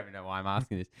 I don't even know why I'm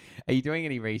asking this. Are you doing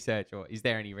any research, or is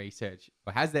there any research,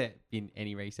 or has there been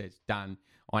any research done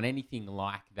on anything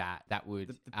like that, that would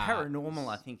The paranormal,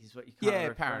 I think, is what you kind yeah, of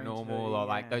referring paranormal to, or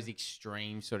like yeah. those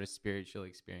extreme sort of spiritual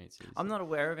experiences. I'm not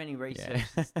aware of any research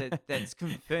that's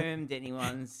confirmed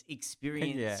anyone's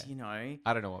experience, Yeah. you know.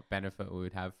 I don't know what benefit we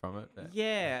would have from it, but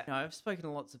Yeah, you know, I've spoken to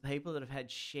lots of people that have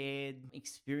had shared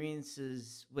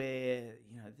experiences where,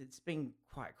 you know, it's been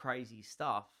quite crazy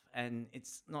stuff and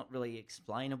it's not really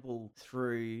explainable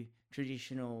through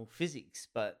traditional physics.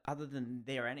 But other than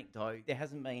their anecdote, there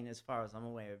hasn't been, as far as I'm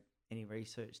aware, any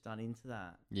research done into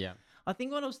that. yeah. I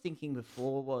think what I was thinking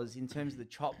before was in terms of the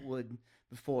chop wood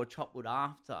before, chop wood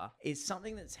after, is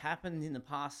something that's happened in the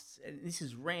past, and this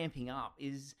is ramping up,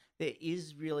 is there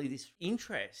is really this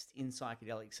interest in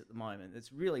psychedelics at the moment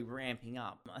that's really ramping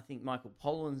up. I think Michael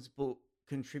Pollan's book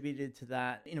contributed to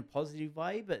that in a positive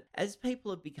way, but as people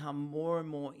have become more and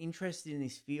more interested in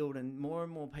this field and more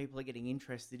people are getting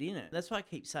interested in it, that's why I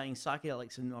keep saying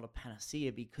psychedelics are not a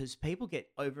panacea, because people get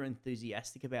over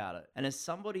enthusiastic about it. And as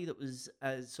somebody that was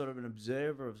as sort of an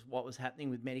observer of what was happening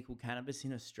with medical cannabis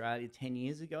in Australia 10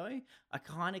 years ago, I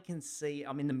kind of can see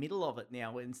I'm in the middle of it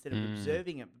now, where instead of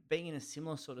observing it, being in a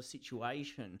similar sort of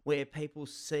situation where people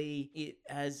see it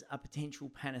as a potential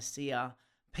panacea.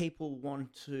 People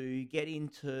want to get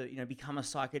into, you know, become a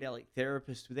psychedelic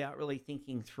therapist without really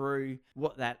thinking through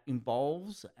what that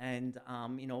involves, and,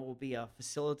 you know, will be a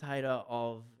facilitator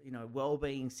of, you know,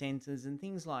 wellbeing centers and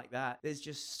things like that. There's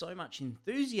just so much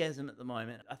enthusiasm at the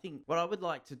moment. I think what I would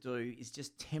like to do is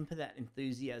just temper that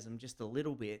enthusiasm just a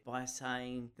little bit by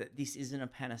saying that this isn't a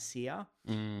panacea,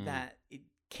 that it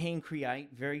can create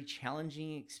very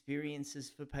challenging experiences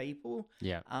for people,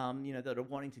 Yeah. you know, that are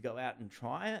wanting to go out and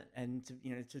try it, and to,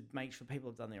 you know, to make sure people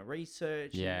have done their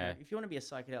research. Yeah. And, if you want to be a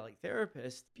psychedelic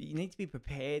therapist, you need to be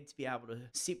prepared to be able to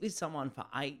sit with someone for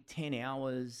 8-10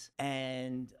 hours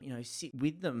and, you know, sit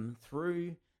with them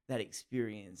through that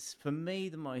experience. For me,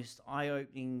 the most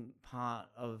eye-opening part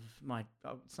of my,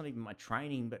 it's not even my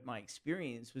training, but my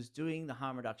experience, was doing the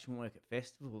harm reduction work at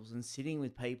festivals and sitting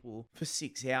with people for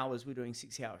 6 hours. We're doing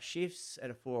 6-hour shifts at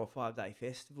a 4 or 5 day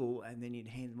festival, and then you'd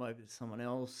hand them over to someone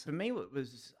else. For me, it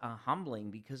was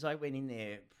humbling, because I went in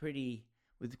there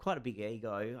with quite a big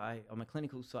ego. I'm a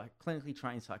clinically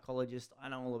trained psychologist. I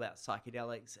know all about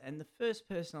psychedelics. And the first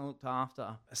person I looked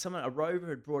after, a rover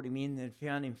had brought him in and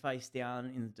found him face down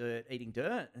in the dirt, eating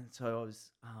dirt. And so I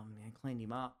was, cleaned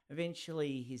him up.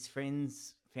 Eventually, his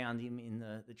friends found him in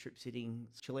the trip sitting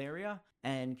chill area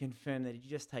and confirmed that he'd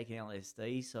just taken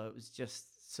LSD. So it was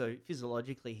just, so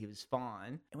physiologically he was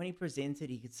fine. And when he presented,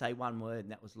 he could say one word,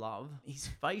 and that was love. His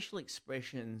facial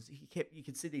expressions, you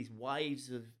could see these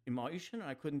waves of emotion.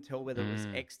 I couldn't tell whether it was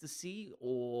ecstasy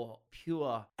or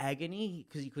pure agony,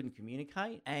 because he couldn't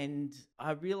communicate. And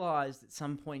I realized at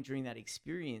some point during that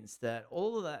experience that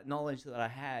all of that knowledge that I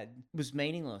had was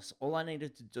meaningless. All I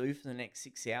needed to do for the next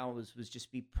 6 hours was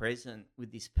just be present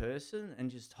with this person and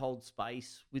just hold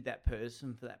space with that person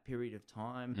for that period of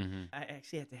time. I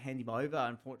actually had to hand him over,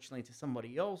 unfortunately, to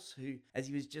somebody else who, as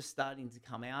he was just starting to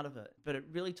come out of it. But it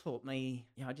really taught me,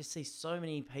 you know, I just see so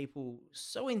many people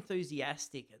so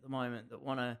enthusiastic at the moment that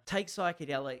want to take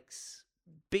psychedelics,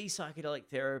 be psychedelic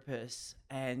therapists,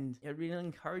 and I really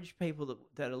encourage people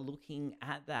that are looking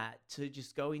at that to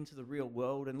just go into the real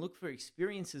world and look for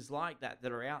experiences like that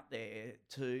are out there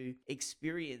to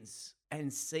experience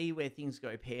and see where things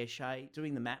go pear-shaped.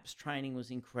 Doing the MAPS training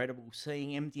was incredible.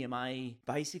 Seeing MDMA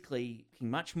basically looking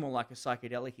much more like a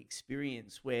psychedelic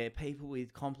experience, where people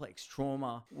with complex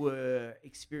trauma were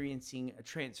experiencing a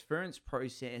transference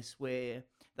process where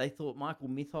they thought Michael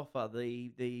Mithofer,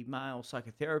 the male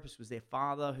psychotherapist, was their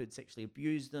father who'd sexually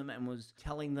abused them, and was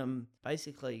telling them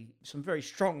basically some very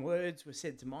strong words were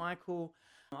said to Michael.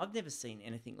 I've never seen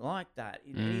anything like that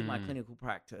in any of my clinical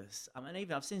practice. And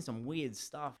even I've seen some weird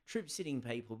stuff, trip-sitting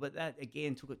people, but that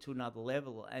again took it to another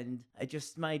level. And it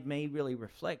just made me really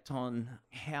reflect on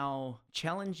how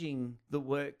challenging the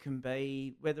work can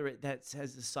be, whether that's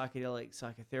as a psychedelic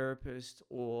psychotherapist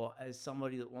or as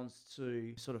somebody that wants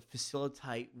to sort of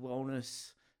facilitate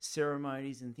wellness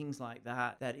ceremonies and things like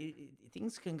that,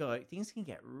 things can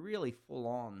get really full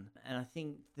on. And I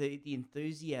think the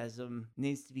enthusiasm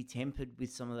needs to be tempered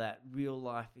with some of that real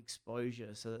life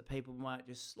exposure, so that people might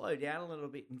just slow down a little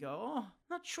bit and go, oh,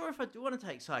 not sure if I do want to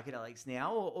take psychedelics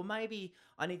now, or maybe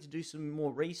I need to do some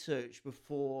more research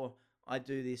before I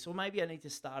do this, or maybe I need to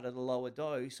start at a lower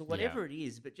dose, or whatever it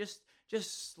is, but just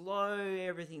slow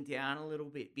everything down a little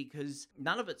bit, because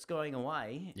none of it's going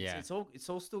away. Yeah. It's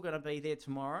all still going to be there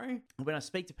tomorrow. When I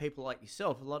speak to people like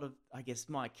yourself, a lot of, I guess,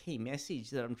 my key message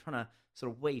that I'm trying to sort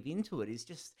of weave into it is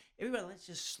just, everybody, let's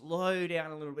just slow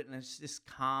down a little bit and let's just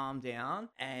calm down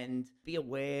and be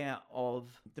aware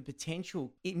of the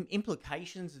potential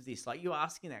implications of this. Like, you're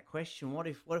asking that question, what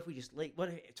if we just what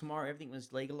if tomorrow everything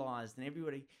was legalized and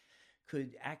everybody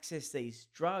could access these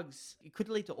drugs? It could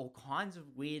lead to all kinds of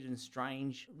weird and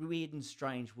strange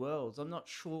worlds. I'm not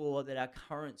sure that our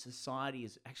current society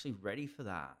is actually ready for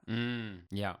that.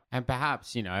 Yeah. And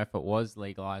perhaps, if it was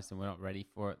legalized and we're not ready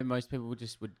for it, most people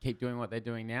would keep doing what they're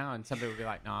doing now. And some people would be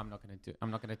like, no, I'm not going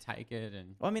to take it.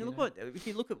 And well, I mean, if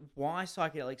you look at why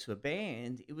psychedelics were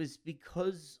banned, it was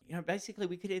because, basically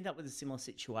we could end up with a similar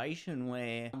situation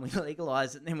where we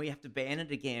legalize it and then we have to ban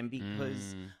it again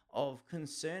because of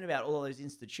concern about all of those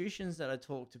institutions that I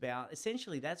talked about.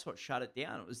 Essentially, that's what shut it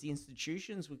down. It was the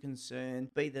institutions were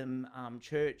concerned, be them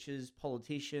churches,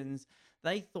 politicians.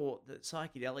 They thought that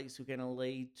psychedelics were going to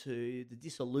lead to the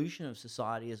dissolution of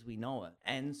society as we know it.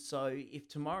 And so if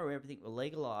tomorrow everything were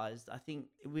legalized, I think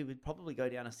we would probably go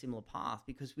down a similar path,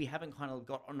 because we haven't kind of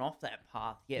gotten off that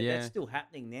path yet. Yeah. That's still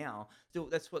happening now.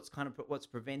 That's what's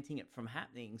preventing it from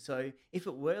happening. So if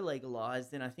it were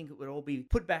legalized, then I think it would all be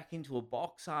put back into a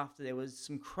box after there was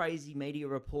some crazy media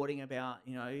reporting about,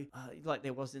 like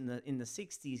there was in the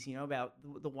 60s, about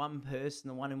the one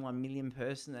in 1 million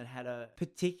person that had a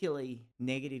particularly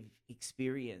negative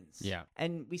experience. Yeah.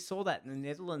 And we saw that in the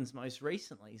Netherlands most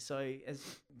recently. So as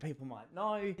people might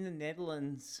know, in the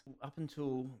Netherlands, up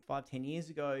until 5-10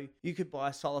 years ago, you could buy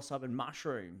psilocybin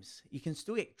mushrooms. You can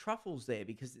still get truffles there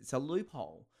because it's a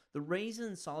loophole. The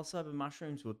reason psilocybin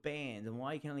mushrooms were banned and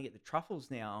why you can only get the truffles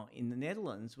now in the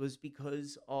Netherlands was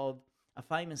because of a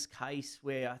famous case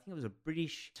where I think it was a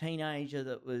British teenager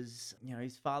that was,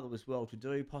 his father was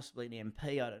well-to-do, possibly an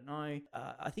MP, I don't know.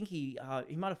 I think he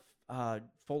might have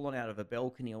fallen out of a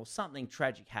balcony or something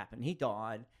tragic happened. He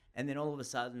died. And then all of a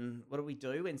sudden, what do we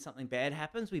do when something bad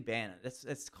happens? We ban it.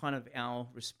 That's kind of our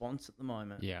response at the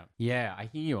moment. Yeah, I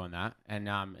hear you on that. And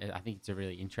I think it's a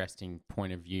really interesting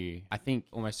point of view. I think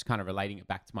almost kind of relating it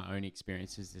back to my own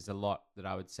experiences, there's a lot that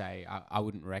I would say I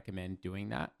wouldn't recommend doing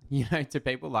that, to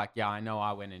people. Like, I know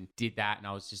I went and did that, and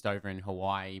I was just over in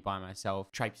Hawaii by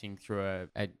myself, traipsing through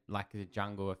a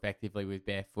jungle effectively with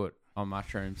barefoot on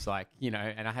mushrooms,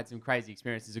 and I had some crazy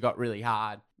experiences. It got really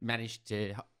hard, managed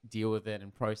to deal with it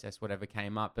and process whatever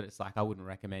came up, but it's like, I wouldn't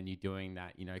recommend you doing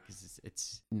that, because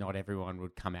it's not everyone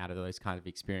would come out of those kind of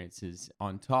experiences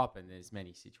on top. And there's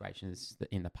many situations that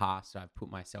in the past I've put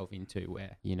myself into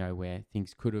where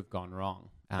things could have gone wrong.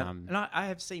 And I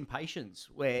have seen patients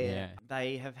where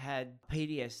they have had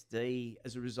PTSD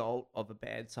as a result of a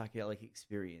bad psychedelic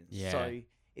experience. Yeah. So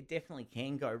it definitely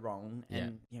can go wrong,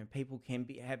 and people can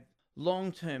have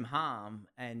long-term harm.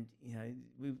 And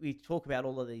we talk about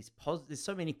all of these there's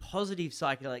so many positive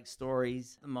psychedelic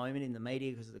stories at the moment in the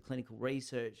media because of the clinical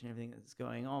research and everything that's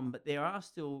going on, but there are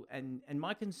still, and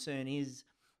my concern is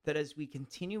that as we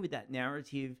continue with that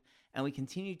narrative and we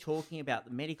continue talking about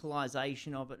the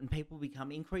medicalization of it, and people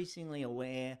become increasingly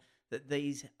aware that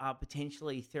these are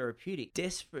potentially therapeutic,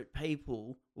 desperate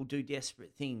people will do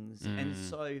desperate things. And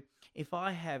so if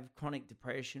I have chronic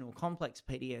depression or complex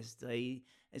PTSD,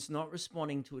 it's not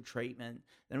responding to a treatment,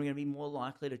 then I'm going to be more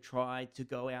likely to try to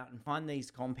go out and find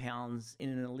these compounds in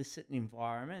an illicit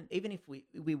environment. Even if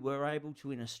we were able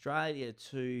to in Australia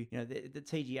to, the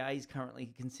TGA is currently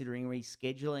considering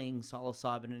rescheduling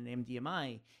psilocybin and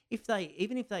MDMA.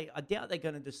 I doubt they're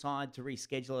going to decide to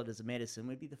reschedule it as a medicine.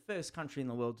 We'd be the first country in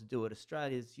the world to do it.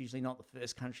 Australia's usually not the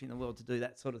first country in the world to do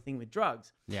that sort of thing with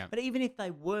drugs. Yeah. But even if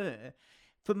they were,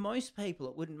 for most people,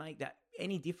 it wouldn't make that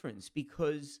any difference,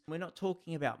 because we're not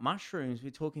talking about mushrooms. We're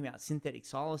talking about synthetic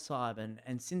psilocybin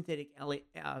and synthetic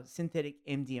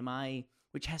MDMA,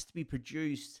 which has to be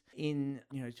produced in,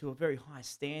 to a very high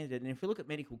standard. And if we look at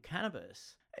medical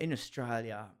cannabis in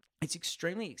Australia, it's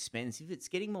extremely expensive. It's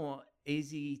getting more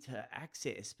easy to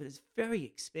access, but it's very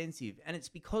expensive. And it's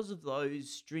because of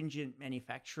those stringent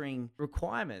manufacturing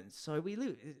requirements. So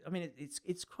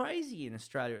it's crazy in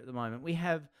Australia at the moment. We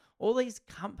have all these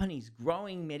companies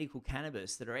growing medical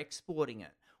cannabis that are exporting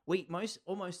it.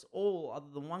 Almost all, other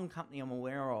than one company I'm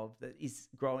aware of that is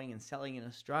growing and selling in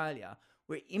Australia,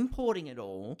 we're importing it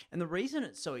all. And the reason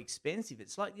it's so expensive,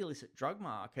 it's like the illicit drug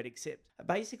market, except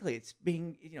basically it's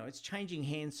being, it's changing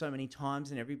hands so many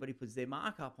times and everybody puts their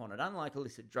markup on it. Unlike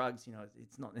illicit drugs,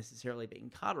 it's not necessarily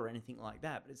being cut or anything like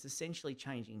that, but it's essentially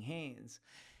changing hands.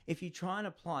 if you try and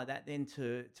apply that then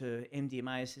to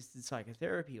MDMA-assisted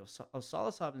psychotherapy or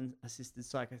psilocybin-assisted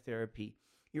psychotherapy,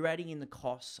 you're adding in the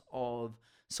costs of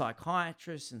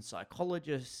psychiatrists and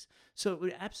psychologists. So it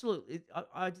would absolutely,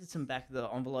 I did some back of the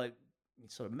envelope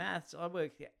sort of maths. I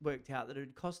worked out that it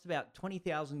would cost about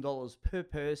 $20,000 per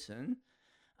person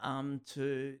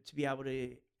to be able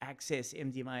to access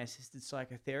MDMA-assisted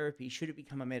psychotherapy should it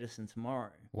become a medicine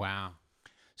tomorrow. Wow.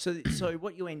 So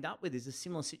what you end up with is a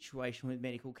similar situation with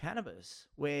medical cannabis,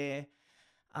 where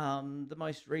the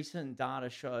most recent data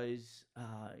shows,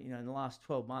 in the last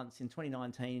 12 months, in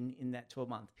 2019, in that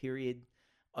 12-month period,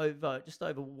 just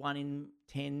over 1 in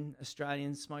 10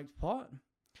 Australians smoked pot.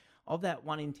 Of that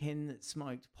 1 in 10 that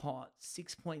smoked pot,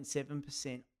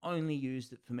 6.7% only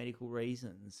used it for medical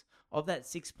reasons. Of that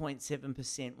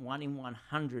 6.7%, 1 in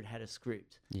 100 had a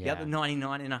script. The other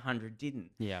 99 in 100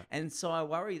 didn't. Yeah. And so I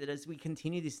worry that as we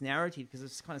continue this narrative, because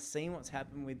I've kind of seen what's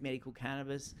happened with medical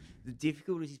cannabis, the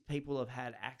difficulties people have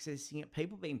had accessing it,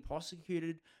 people being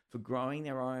prosecuted for growing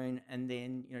their own and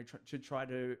then, to try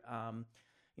to,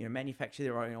 manufacture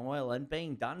their own oil and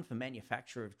being done for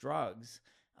manufacture of drugs.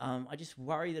 I just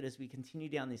worry that as we continue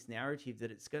down this narrative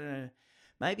that it's going to,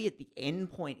 maybe at the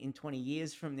end point in 20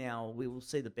 years from now, we will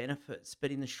see the benefits. But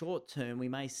in the short term, we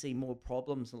may see more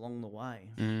problems along the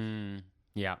way.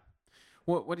 Yeah.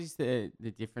 What is the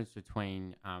difference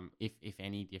between, if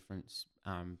any difference,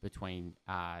 between,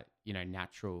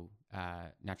 naturally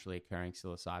occurring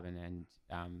psilocybin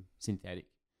and synthetic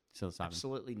psilocybin?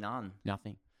 Absolutely none.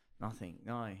 Nothing.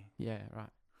 No. Yeah,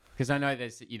 right. Because I know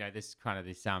there's, this kind of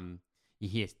this, you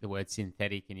hear the word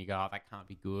synthetic and you go, oh, that can't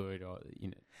be good, or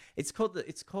It's called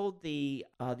the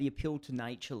appeal to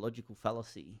nature logical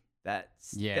fallacy. That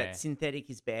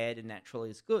synthetic is bad and natural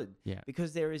is good. Yeah.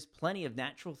 Because there is plenty of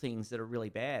natural things that are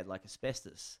really bad, like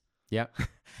asbestos. Yep.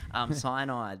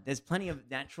 Cyanide. There's plenty of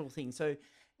natural things. So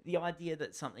the idea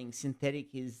that something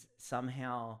synthetic is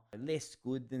somehow less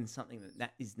good than something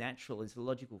that is natural is a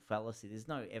logical fallacy. There's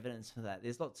no evidence for that.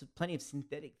 There's plenty of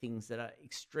synthetic things that are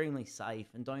extremely safe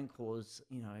and don't cause,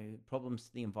 problems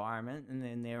to the environment. And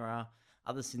then there are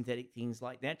other synthetic things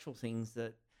like natural things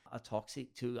that are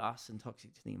toxic to us and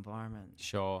toxic to the environment.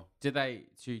 Sure. Do they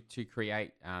to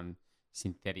create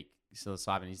synthetic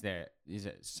psilocybin? Is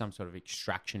it some sort of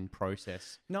extraction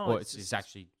process? No, or it's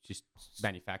actually just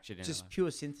manufactured in just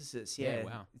pure synthesis. Yeah.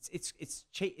 Wow. It's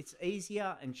cheap. It's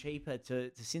easier and cheaper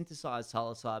to synthesize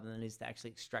psilocybin than it is to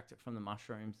actually extract it from the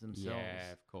mushrooms themselves.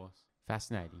 Yeah, of course.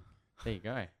 Fascinating. There you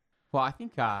go. Well, I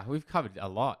think we've covered a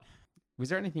lot. Was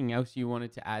there anything else you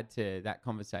wanted to add to that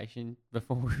conversation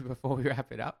before we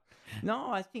wrap it up?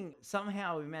 No, I think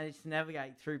somehow we managed to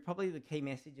navigate through probably the key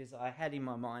messages I had in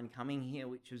my mind coming here,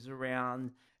 which was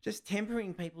around just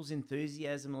tempering people's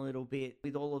enthusiasm a little bit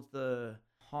with all of the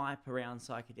hype around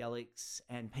psychedelics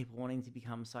and people wanting to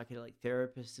become psychedelic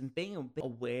therapists, and being a bit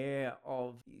aware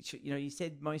of, you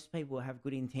said most people have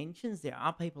good intentions. There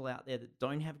are people out there that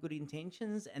don't have good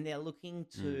intentions, and they're looking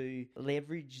to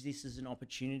leverage this as an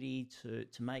opportunity to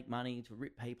make money, to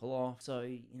rip people off. So,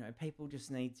 people just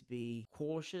need to be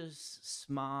cautious,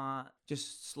 smart,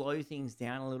 just slow things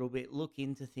down a little bit, look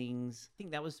into things. I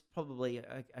think that was probably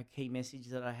a key message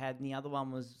that I had. And the other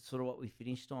one was sort of what we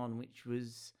finished on, which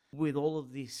was, with all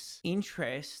of this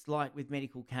interest, like with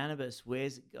medical cannabis,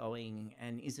 where's it going,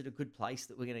 and is it a good place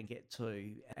that we're going to get to,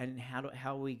 and how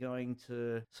are we going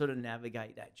to sort of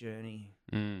navigate that journey?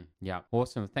 Yeah,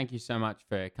 awesome. Thank you so much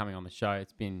for coming on the show.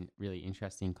 It's been really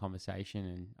interesting conversation,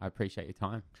 and I appreciate your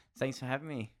time. Thanks for having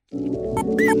me.